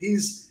either.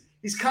 He's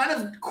kind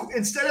of,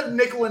 instead of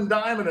nickel and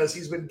diming us,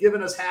 he's been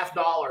giving us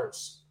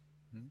 $50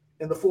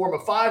 in the form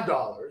of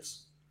 $5.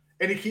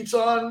 And he keeps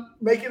on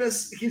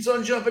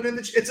jumping in.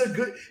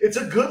 It's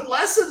a good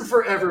lesson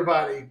for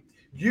everybody.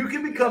 You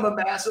can become a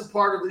massive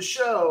part of the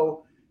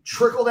show,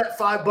 trickle that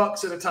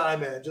 $5 at a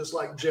time in, just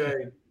like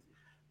Jay.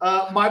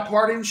 My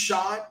parting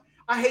shot,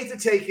 I hate to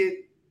take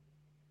it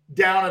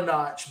down a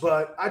notch,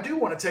 but I do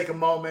want to take a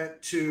moment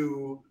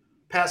to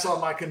pass on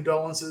my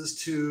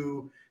condolences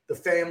to the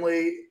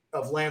family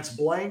of Lance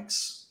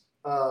Blanks,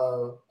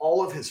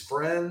 all of his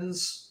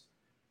friends,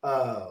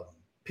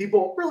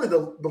 people, really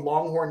the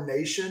Longhorn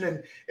Nation,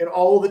 and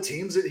all the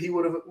teams that he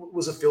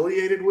was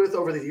affiliated with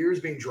over the years,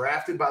 being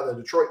drafted by the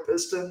Detroit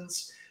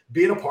Pistons,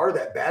 being a part of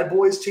that Bad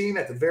Boys team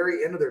at the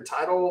very end of their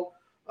title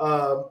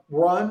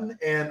run,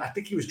 and I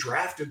think he was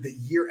drafted the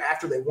year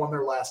after they won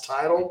their last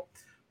title.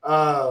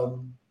 I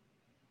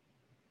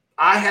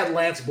had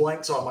Lance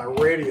Blanks on my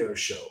radio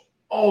show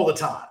all the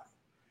time.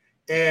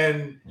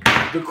 And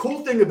the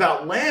cool thing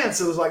about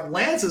Lance, it was like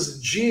Lance is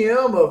a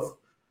GM of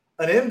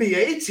an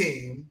NBA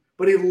team,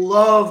 but he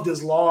loved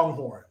his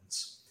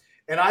Longhorns.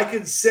 And I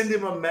could send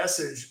him a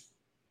message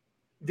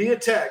via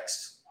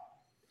text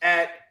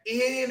at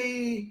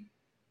any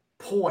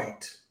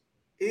point.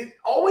 It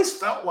always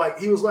felt like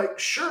he was like,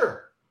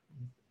 sure.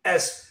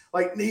 As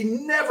like he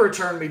never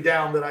turned me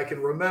down that I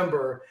can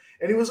remember.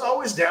 And he was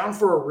always down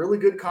for a really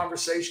good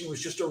conversation. He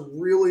was just a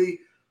really,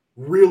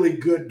 really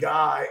good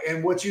guy.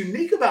 And what's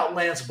unique about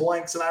Lance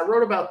Blanks, and I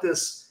wrote about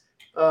this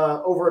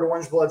over at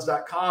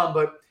orangebloods.com,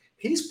 but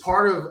he's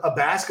part of a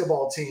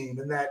basketball team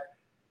in that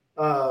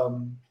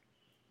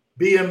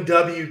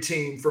BMW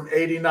team from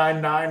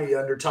 89-90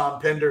 under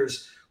Tom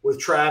Penders with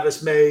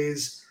Travis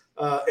Mays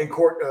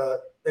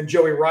and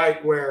Joey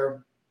Wright,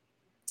 where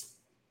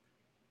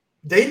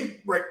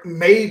they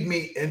made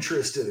me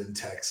interested in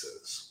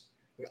Texas.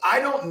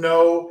 I don't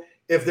know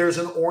if there's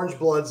an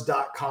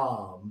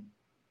orangebloods.com.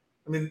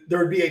 I mean, there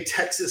would be a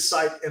Texas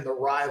site in the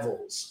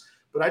rivals,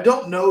 but I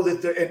don't know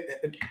that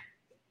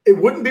it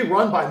wouldn't be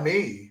run by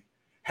me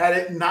had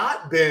it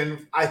not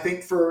been, I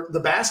think, for the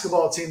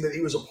basketball team that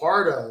he was a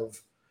part of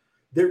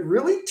that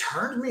really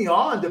turned me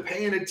on to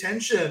paying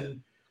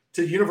attention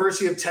to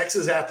University of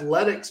Texas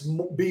athletics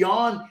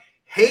beyond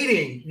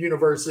hating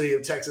University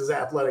of Texas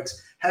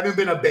athletics. Having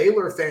been a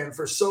Baylor fan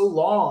for so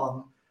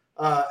long,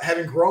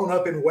 having grown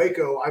up in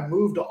Waco, I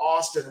moved to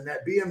Austin, and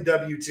that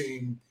BMW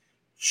team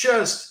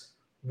just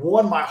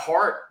won my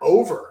heart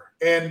over.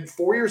 And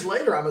 4 years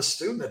later, I'm a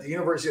student at the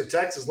University of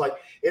Texas. Like,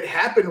 it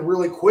happened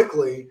really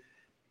quickly.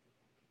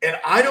 And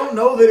I don't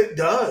know that it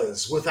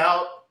does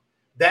without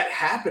that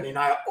happening.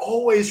 I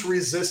always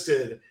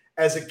resisted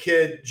as a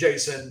kid,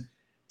 Jason,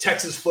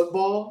 Texas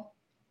football.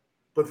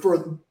 But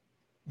for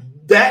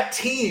that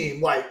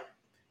team, like,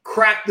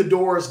 cracked the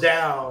doors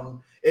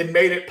down and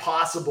made it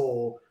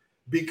possible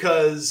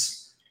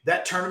because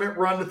that tournament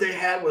run that they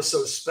had was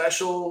so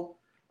special.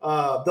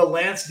 The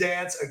Lance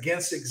dance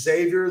against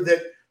Xavier,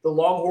 that the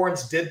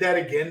Longhorns did that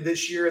again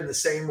this year in the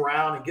same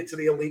round and get to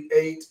the Elite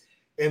Eight.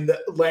 And the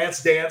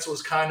Lance dance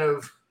was kind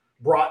of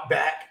brought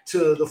back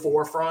to the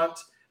forefront.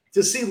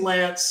 To see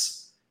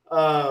Lance,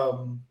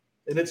 and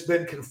it's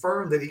been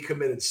confirmed that he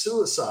committed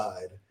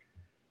suicide,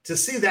 to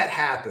see that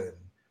happen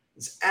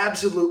is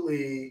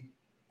absolutely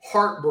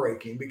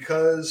heartbreaking,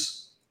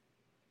 because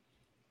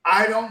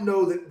I don't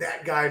know that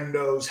that guy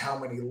knows how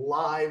many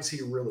lives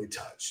he really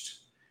touched.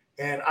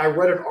 And I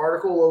read an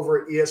article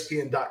over at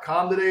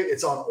ESPN.com today.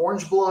 It's on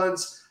Orange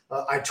Bloods.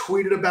 I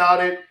tweeted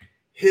about it.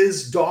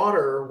 His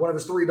daughter, one of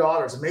his three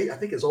daughters, I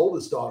think his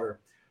oldest daughter,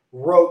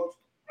 wrote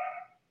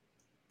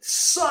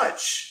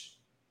such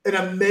an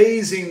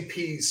amazing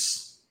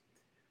piece,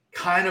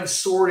 kind of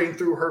sorting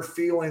through her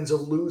feelings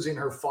of losing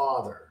her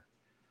father,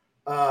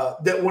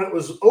 that when it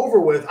was over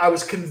with, I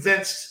was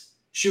convinced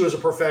she was a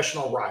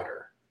professional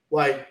writer.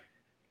 Like,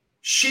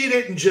 she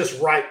didn't just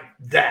write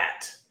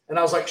that. And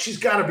I was like, she's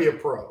got to be a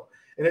pro.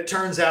 And it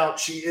turns out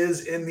she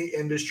is in the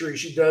industry.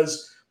 She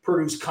does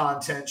produce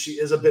content. She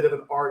is a bit of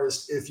an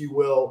artist, if you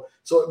will.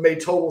 So it made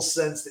total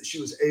sense that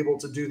she was able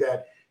to do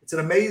that. It's an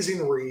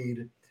amazing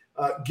read.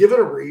 Give it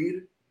a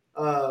read.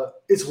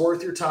 It's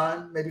worth your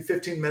time, maybe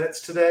 15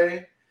 minutes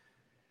today.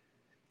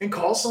 And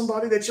call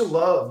somebody that you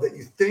love, that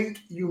you think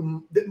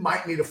that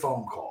might need a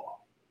phone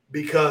call.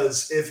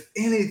 Because if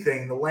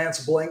anything, the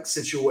Lance Blank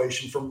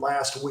situation from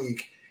last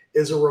week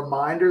is a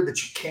reminder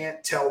that you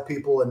can't tell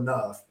people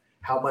enough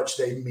how much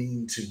they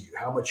mean to you,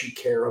 how much you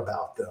care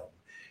about them.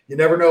 You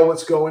never know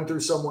what's going through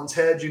someone's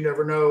head. You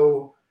never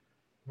know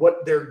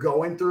what they're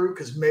going through,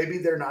 because maybe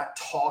they're not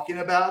talking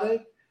about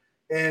it.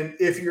 And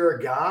if you're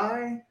a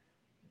guy,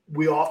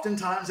 we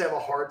oftentimes have a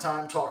hard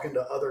time talking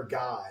to other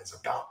guys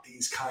about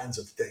these kinds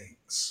of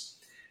things.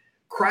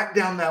 Crack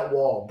down that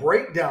wall,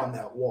 break down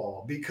that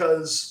wall,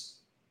 because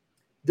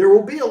there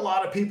will be a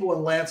lot of people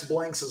in Lance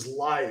Blanks'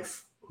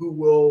 life who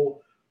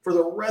will, for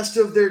the rest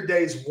of their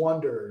days,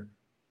 wonder,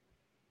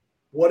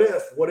 what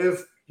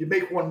if you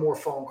make one more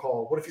phone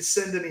call? What if you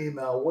send an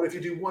email? What if you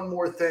do one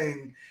more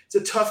thing? It's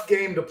a tough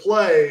game to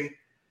play.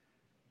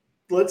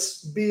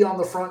 Let's be on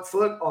the front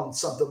foot on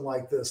something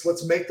like this.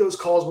 Let's make those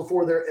calls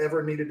before they're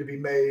ever needed to be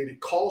made.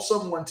 Call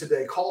someone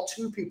today. Call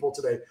 2 people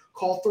today.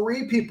 Call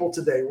 3 people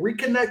today.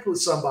 Reconnect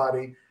with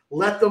somebody.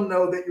 Let them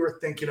know that you're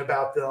thinking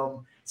about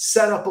them.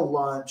 Set up a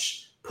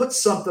lunch. Put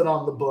something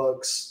on the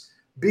books.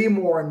 Be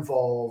more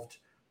involved,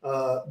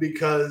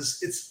 because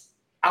it's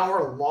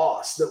our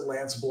loss that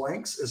Lance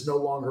Blanks is no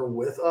longer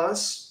with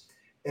us.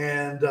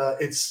 And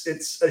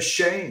it's a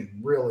shame,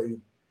 really,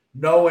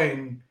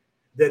 knowing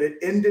that it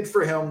ended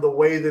for him the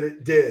way that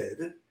it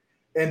did,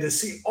 and to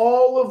see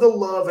all of the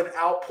love and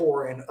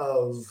outpouring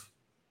of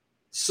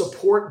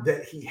support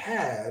that he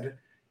had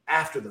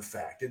after the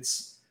fact.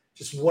 It's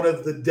just one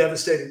of the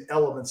devastating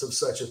elements of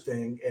such a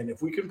thing. And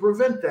if we can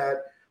prevent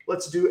that,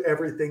 let's do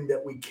everything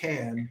that we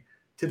can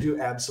to do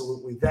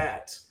absolutely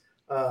that.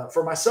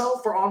 For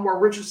myself, for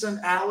Anwar Richardson,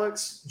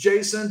 Alex,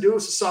 Jason, do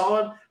us a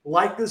solid.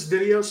 Like this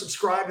video,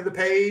 subscribe to the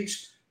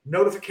page,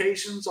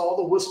 notifications, all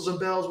the whistles and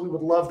bells. We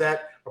would love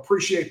that.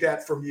 Appreciate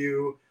that from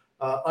you.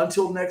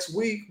 Until next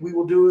week, we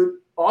will do it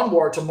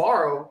Anwar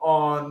tomorrow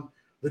on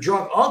The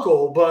Drunk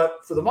Uncle. But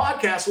for the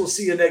Modcast, we'll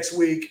see you next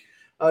week.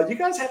 You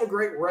guys have a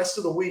great rest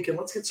of the week, and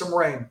let's get some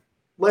rain.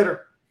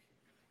 Later.